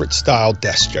corporate-style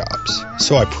desk jobs.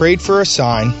 So I prayed for a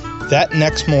sign. That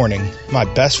next morning, my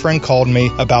best friend called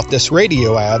me about this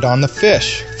radio ad on the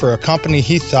Fish for a company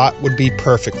he thought would be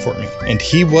perfect for me. And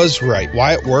he was right.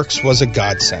 Wyatt Works was a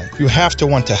godsend. You have to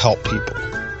want to help people.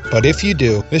 But if you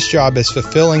do, this job is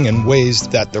fulfilling in ways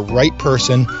that the right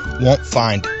person won't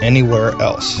find anywhere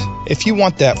else. If you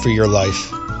want that for your life,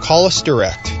 call us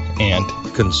direct and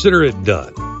consider it done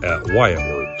at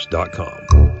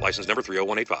WyattWorks.com. License number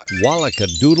 30185.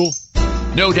 Wallacadoodle.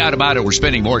 No doubt about it, we're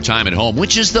spending more time at home,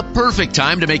 which is the perfect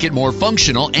time to make it more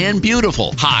functional and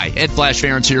beautiful. Hi, Ed Flash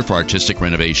Ferentz here for Artistic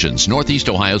Renovations, Northeast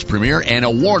Ohio's premier and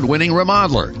award-winning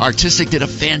remodeler. Artistic did a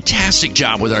fantastic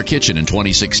job with our kitchen in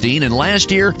 2016, and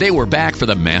last year, they were back for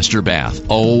the master bath.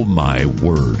 Oh my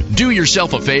word. Do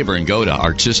yourself a favor and go to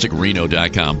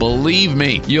artisticreno.com. Believe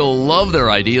me, you'll love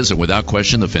their ideas and without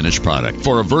question the finished product.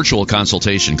 For a virtual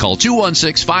consultation, call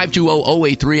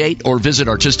 216-520-0838 or visit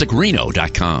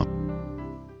artisticreno.com.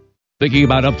 Thinking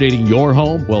about updating your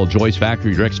home? Well, Joyce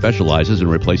Factory Direct specializes in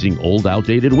replacing old,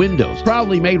 outdated windows.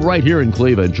 Proudly made right here in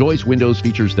Cleveland, Joyce Windows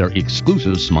features their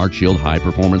exclusive Smart Shield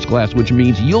high-performance glass, which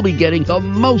means you'll be getting the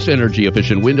most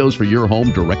energy-efficient windows for your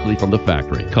home directly from the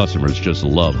factory. Customers just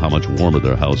love how much warmer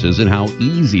their house is and how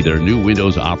easy their new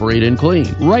windows operate and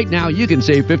clean. Right now, you can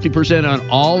save 50% on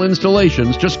all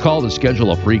installations. Just call to schedule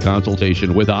a free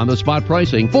consultation with on-the-spot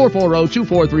pricing,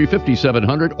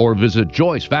 440-243-5700, or visit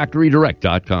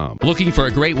JoyceFactoryDirect.com. Looking for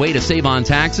a great way to save on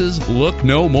taxes? Look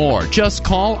no more. Just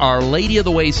call Our Lady of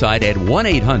the Wayside at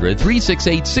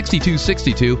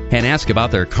 1-800-368-6262 and ask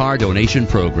about their car donation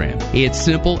program. It's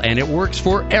simple and it works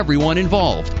for everyone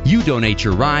involved. You donate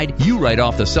your ride, you write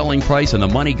off the selling price, and the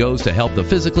money goes to help the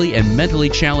physically and mentally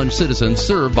challenged citizens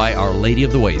served by Our Lady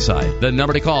of the Wayside. The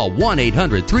number to call,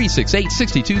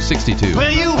 1-800-368-6262. Well,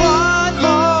 you want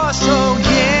more, so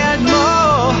get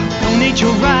more. Donate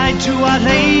your ride to Our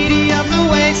Lady of the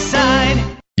Wayside.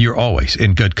 You're always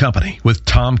in good company with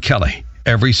Tom Kelly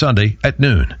every Sunday at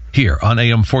noon here on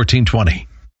AM 1420.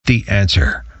 The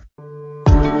Answer.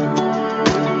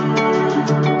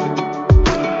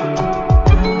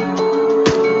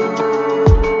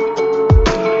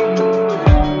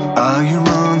 Are you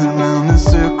running around in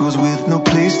circles with no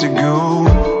place to go?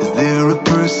 Is there a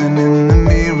person in the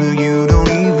mirror you don't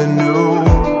even know?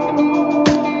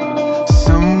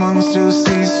 Someone still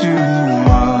sees who you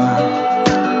are.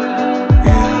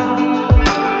 Yeah.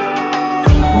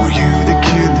 Were you the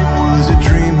kid that was a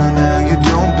dreamer, now you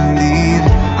don't believe?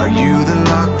 Are you the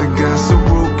lock that got so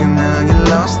broken, now you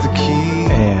lost the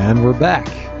key? And we're back.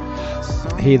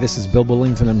 Hey, this is Bill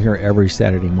Bullington. I'm here every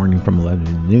Saturday morning from 11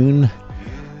 to noon.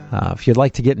 If you'd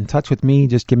like to get in touch with me,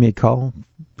 just give me a call.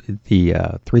 The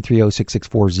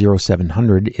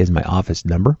 330-664-0700 is my office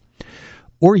number.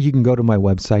 Or you can go to my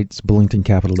website, it's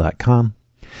bullingtoncapital.com.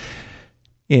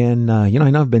 And, I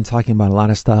know I've been talking about a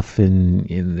lot of stuff,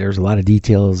 and there's a lot of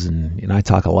details, and I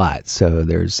talk a lot. So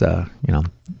there's,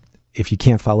 if you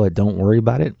can't follow it, don't worry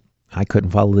about it. I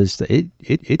couldn't follow this.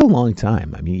 It's a long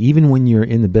time. I mean, even when you're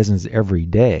in the business every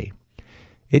day,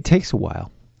 it takes a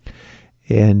while.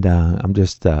 And I'm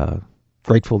just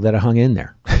grateful that I hung in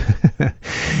there.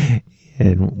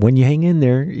 And when you hang in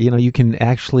there, you can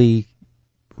actually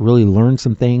really learn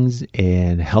some things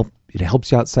and it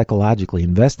helps you out psychologically.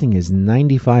 Investing is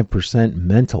 95%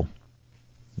 mental.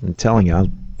 I'm telling you,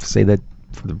 I'll say that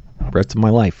for the rest of my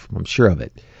life. I'm sure of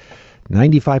it.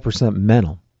 95%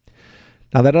 mental.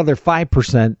 Now, that other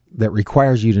 5% that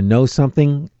requires you to know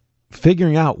something,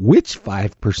 figuring out which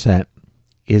 5%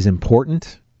 is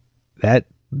important, that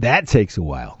takes a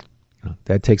while.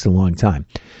 That takes a long time.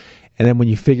 And then when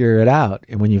you figure it out,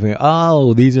 and when you think,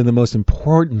 oh, these are the most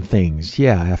important things,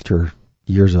 after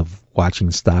years of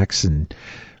watching stocks and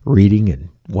reading and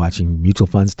watching mutual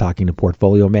funds, talking to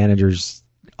portfolio managers,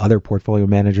 other portfolio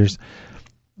managers,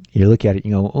 you look at it,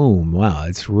 you go, oh, wow,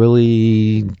 it's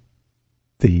really,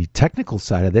 the technical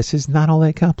side of this is not all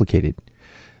that complicated.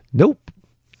 Nope.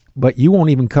 But you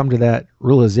won't even come to that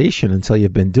realization until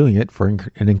you've been doing it for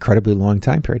an incredibly long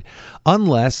time period.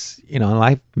 Unless,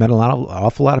 I've met an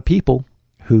awful lot of people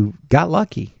who got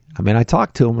lucky. I mean, I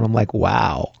talked to them and I'm like,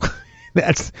 wow,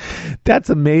 that's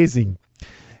amazing.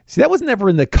 See, that was never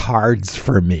in the cards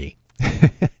for me.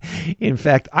 In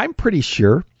fact, I'm pretty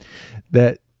sure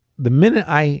that the minute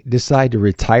I decide to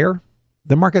retire,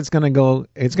 the market's going to go,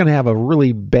 it's going to have a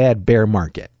really bad bear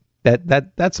market.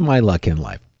 That's my luck in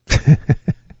life.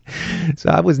 So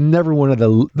I was never one of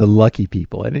the lucky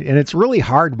people. And it's really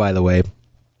hard, by the way.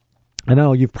 I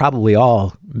know you've probably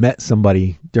all met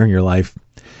somebody during your life,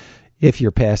 if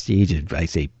you're past the age of, I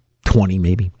say, 20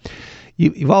 maybe.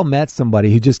 You've all met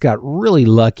somebody who just got really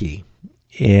lucky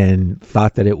and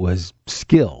thought that it was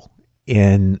skill.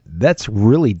 And that's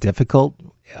really difficult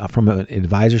from an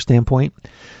advisor standpoint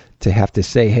to have to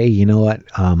say, hey, you know what,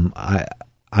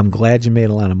 I'm glad you made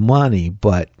a lot of money,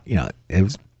 but, it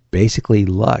was basically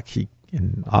luck.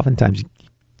 And oftentimes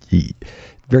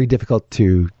very difficult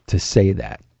to say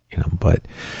that, but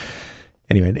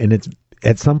anyway, and it's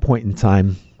at some point in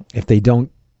time, if they don't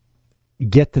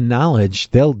get the knowledge,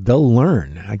 they'll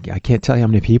learn. I can't tell you how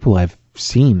many people I've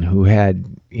seen who had,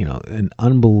 an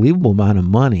unbelievable amount of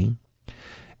money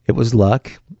it was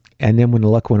luck. And then when the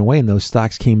luck went away and those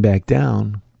stocks came back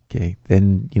down, okay,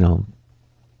 then,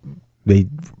 they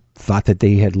thought that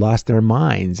they had lost their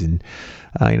minds. And,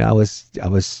 I was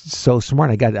so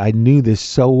smart. I knew this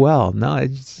so well. No,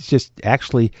 it's just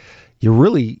actually, you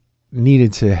really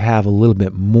needed to have a little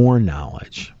bit more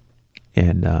knowledge.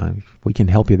 And if we can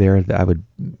help you there, I would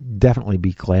definitely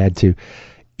be glad to.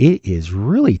 It is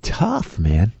really tough,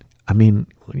 man. I mean,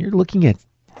 when you're looking at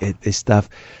this stuff,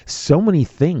 so many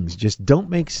things just don't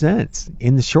make sense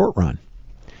in the short run.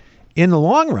 In the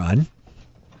long run,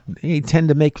 they tend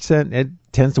to make sense. It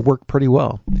tends to work pretty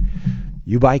well.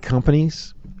 You buy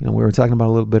companies, we were talking about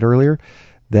a little bit earlier,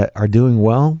 that are doing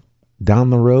well down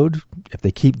the road. If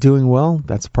they keep doing well,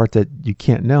 that's the part that you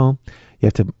can't know. You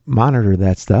have to monitor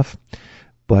that stuff.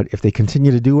 But if they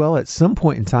continue to do well, at some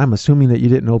point in time, assuming that you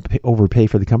didn't overpay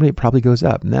for the company, it probably goes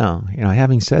up. Now,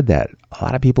 having said that, a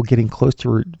lot of people getting close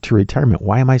to retirement.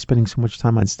 Why am I spending so much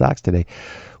time on stocks today?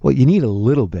 Well, you need a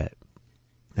little bit.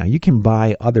 Now, you can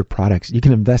buy other products. You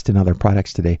can invest in other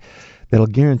products today that'll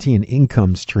guarantee an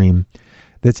income stream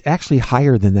that's actually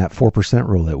higher than that 4%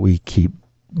 rule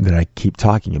that I keep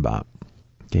talking about.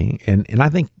 Okay, and I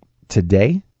think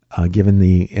today, given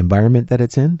the environment that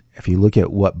it's in, if you look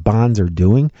at what bonds are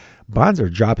doing, bonds are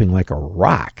dropping like a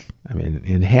rock. I mean,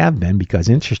 and have been because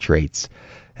interest rates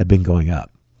have been going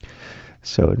up.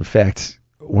 So, in fact,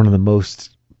 one of the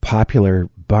most popular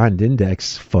bond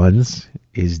index funds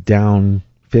is down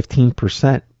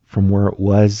 15% from where it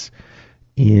was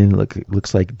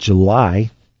looks like July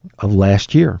of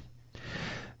last year.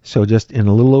 So just in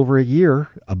a little over a year,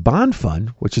 a bond fund,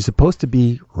 which is supposed to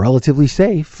be relatively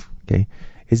safe, okay,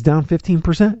 is down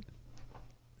 15%.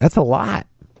 That's a lot.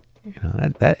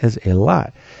 That is a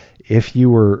lot. If you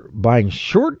were buying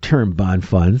short-term bond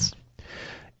funds,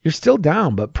 you're still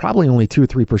down, but probably only 2 or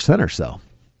 3% or so.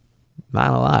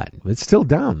 Not a lot. It's still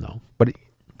down, though.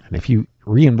 And if you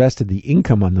reinvested the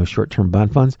income on those short-term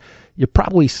bond funds, you're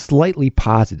probably slightly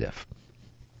positive.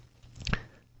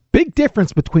 Big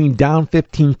difference between down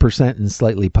 15% and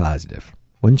slightly positive.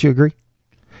 Wouldn't you agree?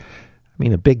 I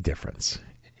mean, a big difference.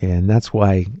 And that's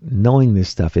why knowing this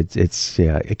stuff, it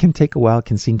can take a while. It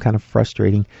can seem kind of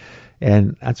frustrating.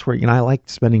 And that's where, I like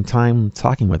spending time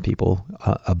talking with people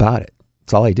about it.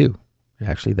 That's all I do.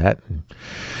 Actually, that. And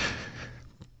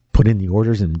put in the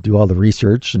orders and do all the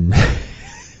research and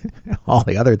all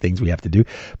the other things we have to do.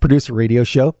 Produce a radio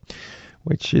show,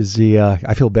 which is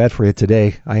I feel bad for you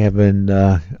today. I have been,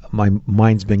 my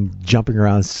mind's been jumping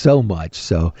around so much.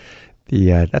 So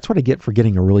that's what I get for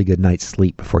getting a really good night's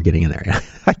sleep before getting in there.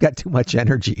 I've got too much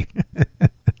energy.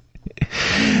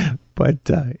 But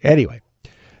anyway,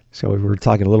 so we were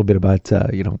talking a little bit about,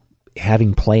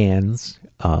 having plans.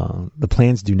 The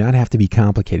plans do not have to be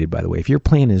complicated, by the way. If your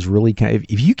plan is really,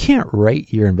 if you can't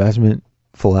write your investment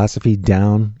philosophy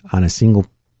down on a single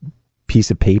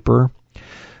piece of paper,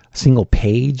 a single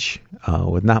page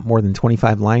with not more than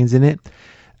 25 lines in it,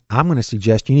 I'm going to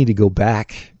suggest you need to go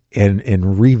back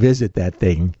and revisit that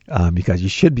thing because you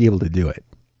should be able to do it.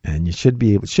 And it should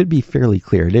be fairly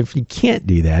clear. And if you can't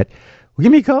do that, well,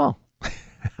 give me a call.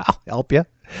 I'll help you.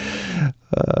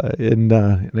 And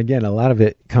again, a lot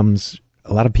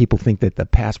of people think that the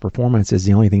past performance is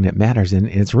the only thing that matters, and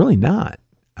it's really not.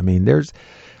 I mean,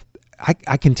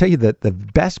 I can tell you that the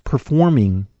best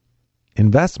performing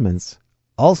investments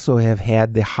also have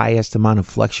had the highest amount of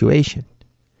fluctuation.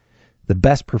 The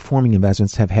best performing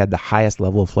investments have had the highest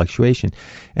level of fluctuation.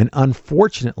 And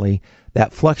unfortunately,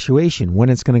 that fluctuation, when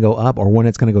it's going to go up or when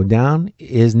it's going to go down,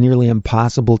 is nearly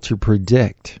impossible to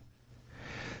predict.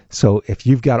 So if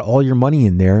you've got all your money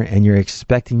in there and you're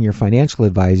expecting your financial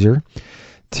advisor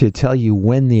to tell you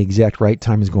when the exact right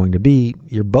time is going to be,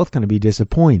 you're both going to be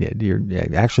disappointed.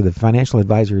 Actually, the financial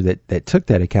advisor that took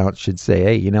that account should say,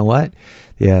 hey, you know what?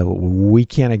 Yeah, we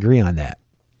can't agree on that.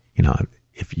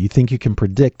 If you think you can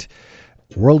predict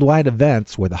worldwide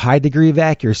events with a high degree of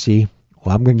accuracy,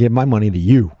 well, I'm going to give my money to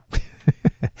you.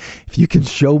 If you can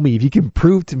show me, if you can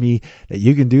prove to me that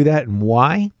you can do that and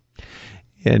why.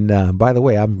 And by the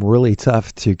way, I'm really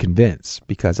tough to convince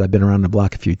because I've been around the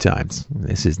block a few times.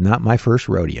 This is not my first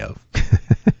rodeo.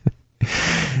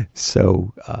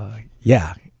 So,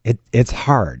 it's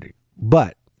hard.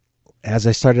 But as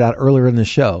I started out earlier in the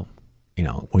show,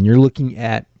 when you're looking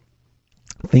at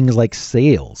things like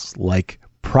sales, like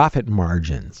profit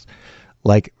margins,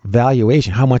 like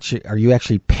valuation, how much are you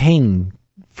actually paying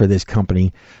for this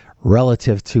company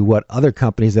relative to what other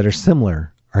companies that are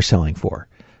similar are selling for?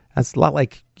 That's a lot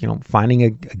like, finding a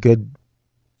good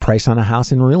price on a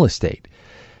house in real estate.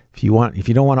 If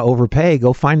you don't want to overpay,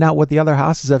 go find out what the other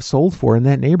houses have sold for in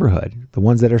that neighborhood, the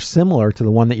ones that are similar to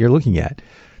the one that you're looking at.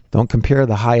 Don't compare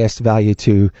the highest value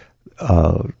to,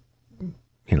 that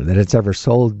it's ever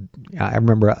sold. I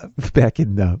remember back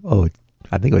in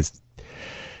I think it was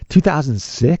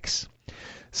 2006.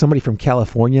 Somebody from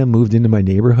California moved into my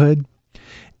neighborhood,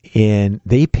 and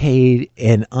they paid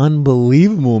an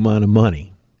unbelievable amount of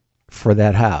money for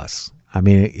that house. I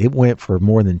mean, it went for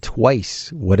more than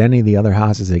twice what any of the other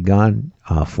houses had gone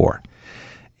for.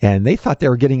 And they thought they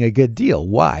were getting a good deal.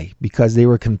 Why? Because they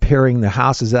were comparing the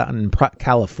houses out in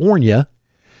California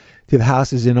to the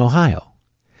houses in Ohio.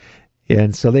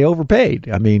 And so they overpaid.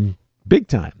 I mean, big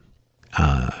time.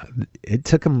 It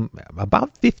took them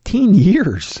about 15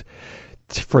 years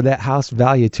for that house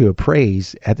value to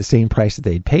appraise at the same price that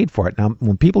they'd paid for it. Now,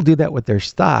 when people do that with their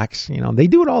stocks, they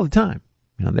do it all the time.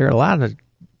 There are a lot of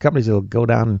companies that will go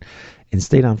down and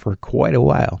stay down for quite a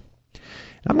while.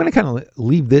 I'm going to kind of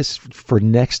leave this for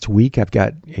next week. I've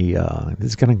got this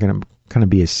is going to kind of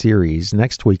be a series.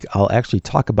 Next week, I'll actually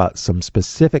talk about some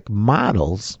specific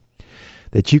models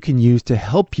that you can use to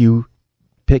help you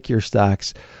pick your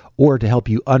stocks or to help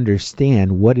you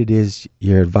understand what it is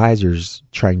your advisor's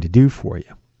trying to do for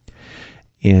you.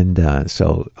 And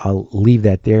so I'll leave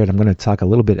that there, and I'm going to talk a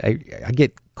little bit. I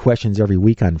get questions every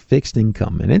week on fixed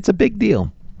income, and it's a big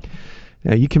deal.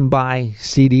 Now, you can buy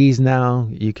CDs now.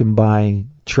 You can buy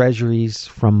treasuries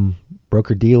from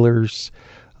broker-dealers.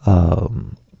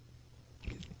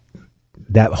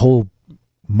 That whole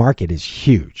market is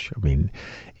huge. I mean,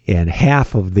 and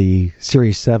half of the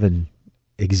Series 7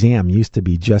 exam used to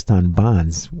be just on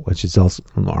bonds, which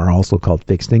are also called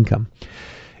fixed income.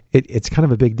 It's kind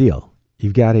of a big deal.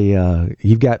 You've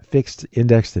got fixed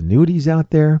indexed annuities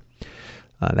out there.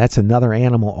 That's another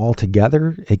animal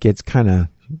altogether. It gets kind of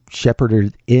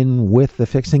shepherded in with the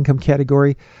fixed income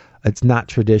category. It's not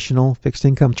traditional fixed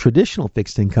income. Traditional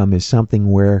fixed income is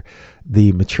something where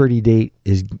the maturity date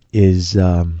is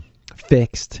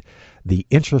fixed. The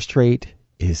interest rate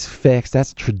is fixed.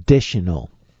 That's traditional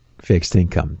fixed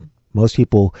income. Most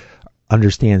people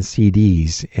understand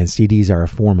CDs, and CDs are a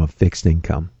form of fixed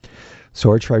income. So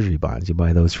are treasury bonds. You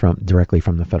buy those directly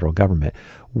from the federal government.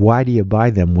 Why do you buy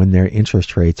them when their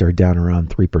interest rates are down around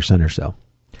 3% or so?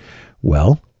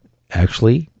 Well,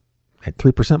 actually, at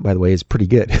 3%, by the way, is pretty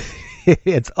good.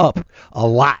 It's up a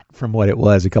lot from what it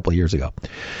was a couple of years ago.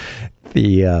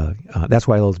 That's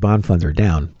why those bond funds are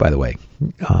down, by the way.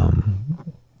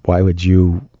 Why would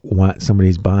you want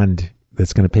somebody's bond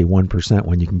that's going to pay 1%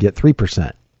 when you can get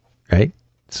 3%, right?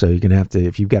 So you're going to have to,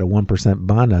 if you've got a 1%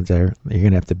 bond out there, you're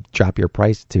going to have to drop your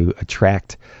price to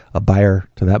attract a buyer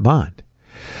to that bond.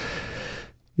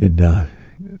 And,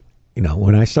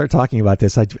 when I start talking about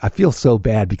this, I feel so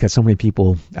bad because so many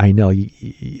people I know,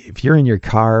 if you're in your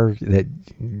car,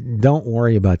 don't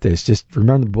worry about this. Just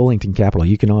remember the Bullington Capital.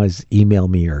 You can always email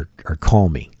me or call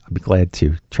me. I'll be glad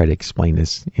to try to explain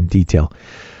this in detail,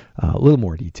 a little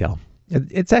more detail.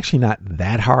 It's actually not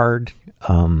that hard,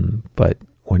 but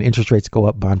when interest rates go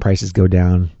up, bond prices go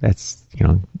down. That's,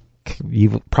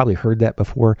 you've probably heard that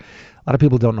before. A lot of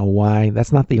people don't know why.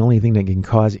 That's not the only thing that can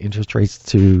cause interest rates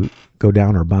to go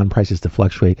down or bond prices to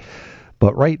fluctuate.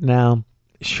 But right now,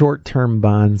 short-term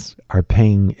bonds are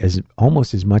paying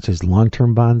almost as much as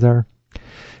long-term bonds are.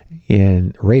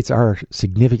 And rates are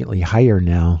significantly higher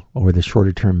now over the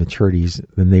shorter-term maturities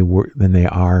than they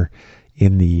are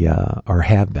in the or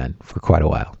have been for quite a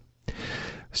while.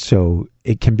 So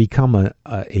it can become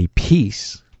a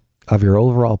piece of your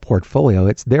overall portfolio.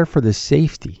 It's there for the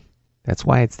safety. That's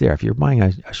why it's there. If you're buying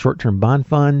a short-term bond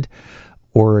fund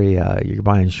or you're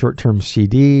buying short-term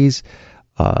CDs,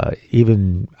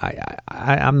 even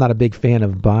I'm not a big fan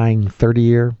of buying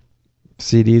 30-year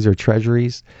CDs or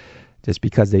treasuries just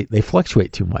because they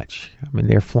fluctuate too much. I mean,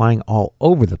 they're flying all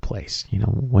over the place.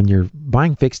 When you're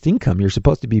buying fixed income, you're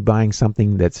supposed to be buying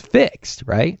something that's fixed,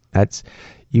 right?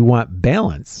 You want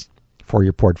balance for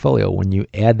your portfolio. When you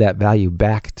add that value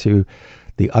back to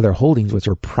the other holdings, which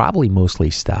are probably mostly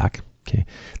stock, okay,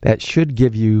 that should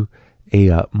give you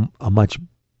a much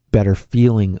better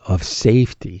feeling of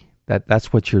safety.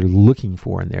 That's what you're looking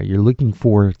for in there. You're looking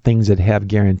for things that have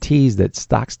guarantees that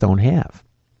stocks don't have.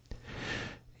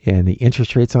 And the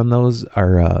interest rates on those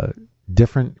are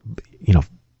different.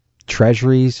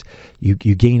 Treasuries, you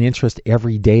gain interest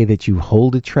every day that you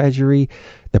hold a treasury.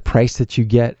 The price that you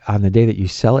get on the day that you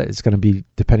sell it is going to be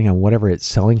depending on whatever it's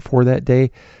selling for that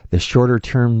day. The shorter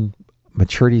term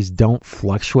maturities don't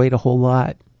fluctuate a whole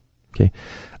lot. Okay,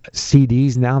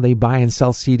 CDs now, they buy and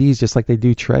sell CDs just like they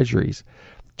do treasuries.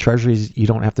 Treasuries you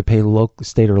don't have to pay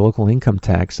state or local income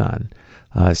tax on.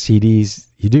 CDs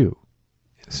you do.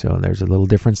 So there's a little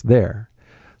difference there.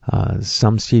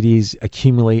 Some CDs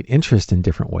accumulate interest in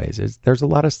different ways. There's a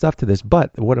lot of stuff to this,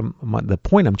 but the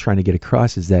point I'm trying to get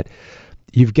across is that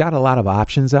you've got a lot of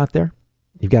options out there.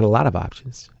 You've got a lot of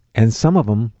options, and some of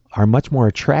them are much more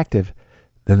attractive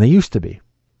than they used to be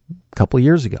a couple of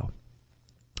years ago.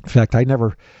 In fact, I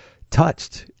never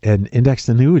touched an indexed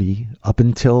annuity up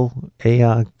until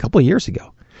a couple of years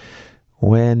ago,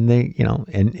 when they,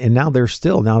 and now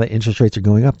now that interest rates are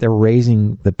going up, they're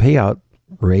raising the payout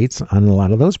rates on a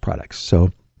lot of those products.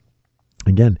 So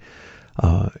again,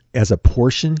 as a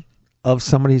portion of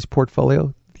somebody's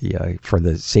portfolio, for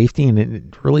the safety, and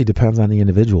it really depends on the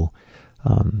individual.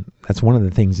 That's one of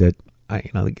the things that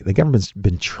the government's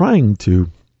been trying to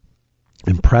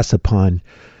impress upon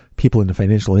people in the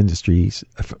financial industries,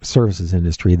 services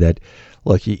industry, that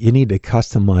look, you need to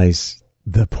customize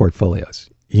the portfolios.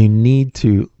 You need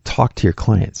to talk to your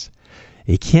clients.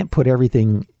 You can't put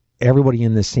everybody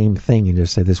in the same thing and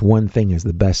just say this one thing is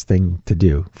the best thing to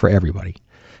do for everybody.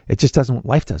 It just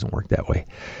life doesn't work that way.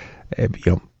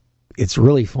 It's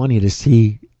really funny to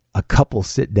see a couple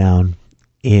sit down,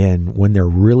 and when they're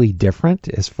really different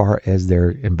as far as their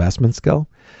investments go,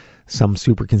 some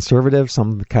super conservative,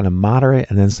 some kind of moderate,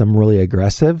 and then some really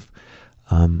aggressive.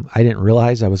 I didn't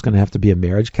realize I was going to have to be a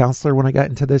marriage counselor when I got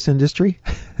into this industry,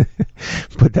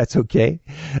 but that's okay.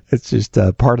 It's just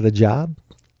part of the job,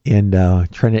 and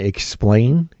trying to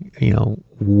explain,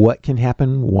 what can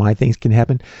happen, why things can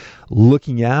happen.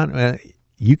 Looking out,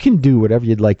 you can do whatever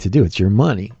you'd like to do. It's your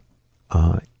money.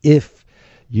 If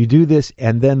you do this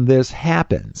and then this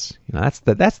happens, that's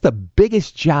the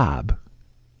biggest job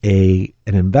an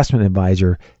investment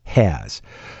advisor has.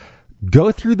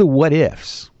 Go through the what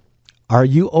ifs. Are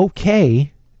you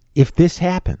okay if this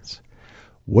happens?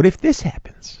 What if this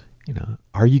happens?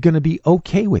 Are you going to be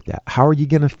okay with that? How are you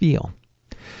going to feel?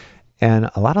 And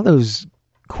a lot of those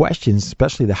questions,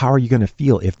 especially the how are you going to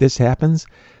feel if this happens,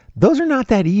 those are not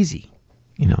that easy.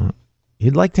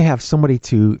 You'd like to have somebody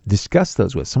to discuss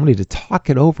those with, somebody to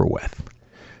talk it over with.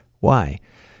 Why?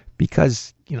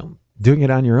 Because, doing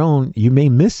it on your own, you may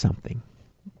miss something.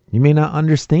 You may not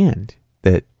understand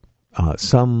that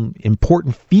some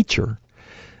important feature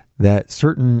that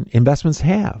certain investments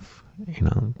have.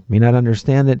 May not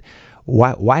understand that.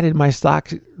 Why did my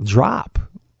stocks drop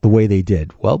the way they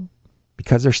did? Well,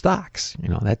 because they're stocks.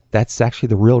 That's actually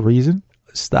the real reason.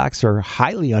 Stocks are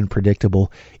highly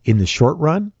unpredictable in the short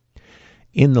run.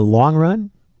 In the long run,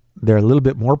 they're a little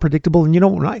bit more predictable. And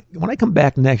when I come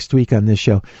back next week on this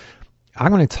show,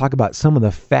 I'm going to talk about some of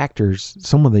the factors,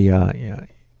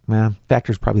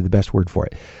 factors probably the best word for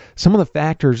it. Some of the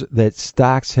factors that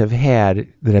stocks have had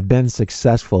that have been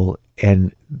successful,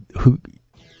 and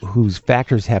whose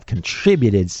factors have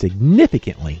contributed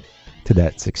significantly to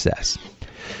that success.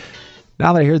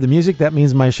 Now that I hear the music, that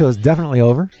means my show is definitely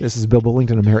over. This is Bill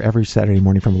Bullington. I'm here every Saturday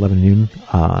morning from 11 to noon.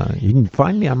 You can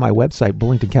find me on my website,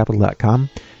 bullingtoncapital.com.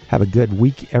 Have a good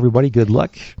week, everybody. Good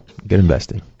luck. Good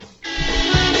investing.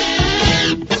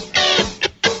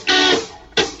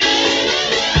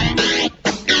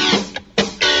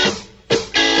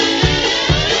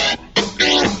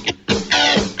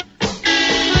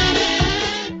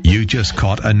 You just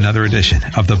caught another edition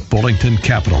of the Bullington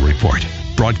Capital Report,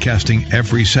 broadcasting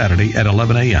every Saturday at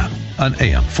 11 a.m. on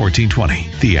AM 1420,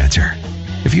 The Answer.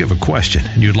 If you have a question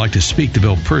and you'd like to speak to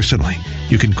Bill personally,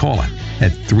 you can call him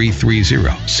at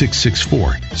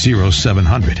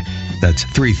 330-664-0700. That's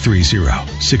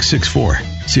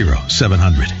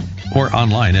 330-664-0700. Or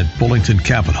online at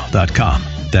bullingtoncapital.com.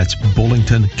 That's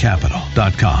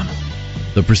bullingtoncapital.com.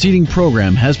 The preceding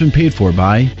program has been paid for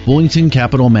by Bullington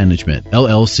Capital Management,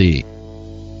 LLC.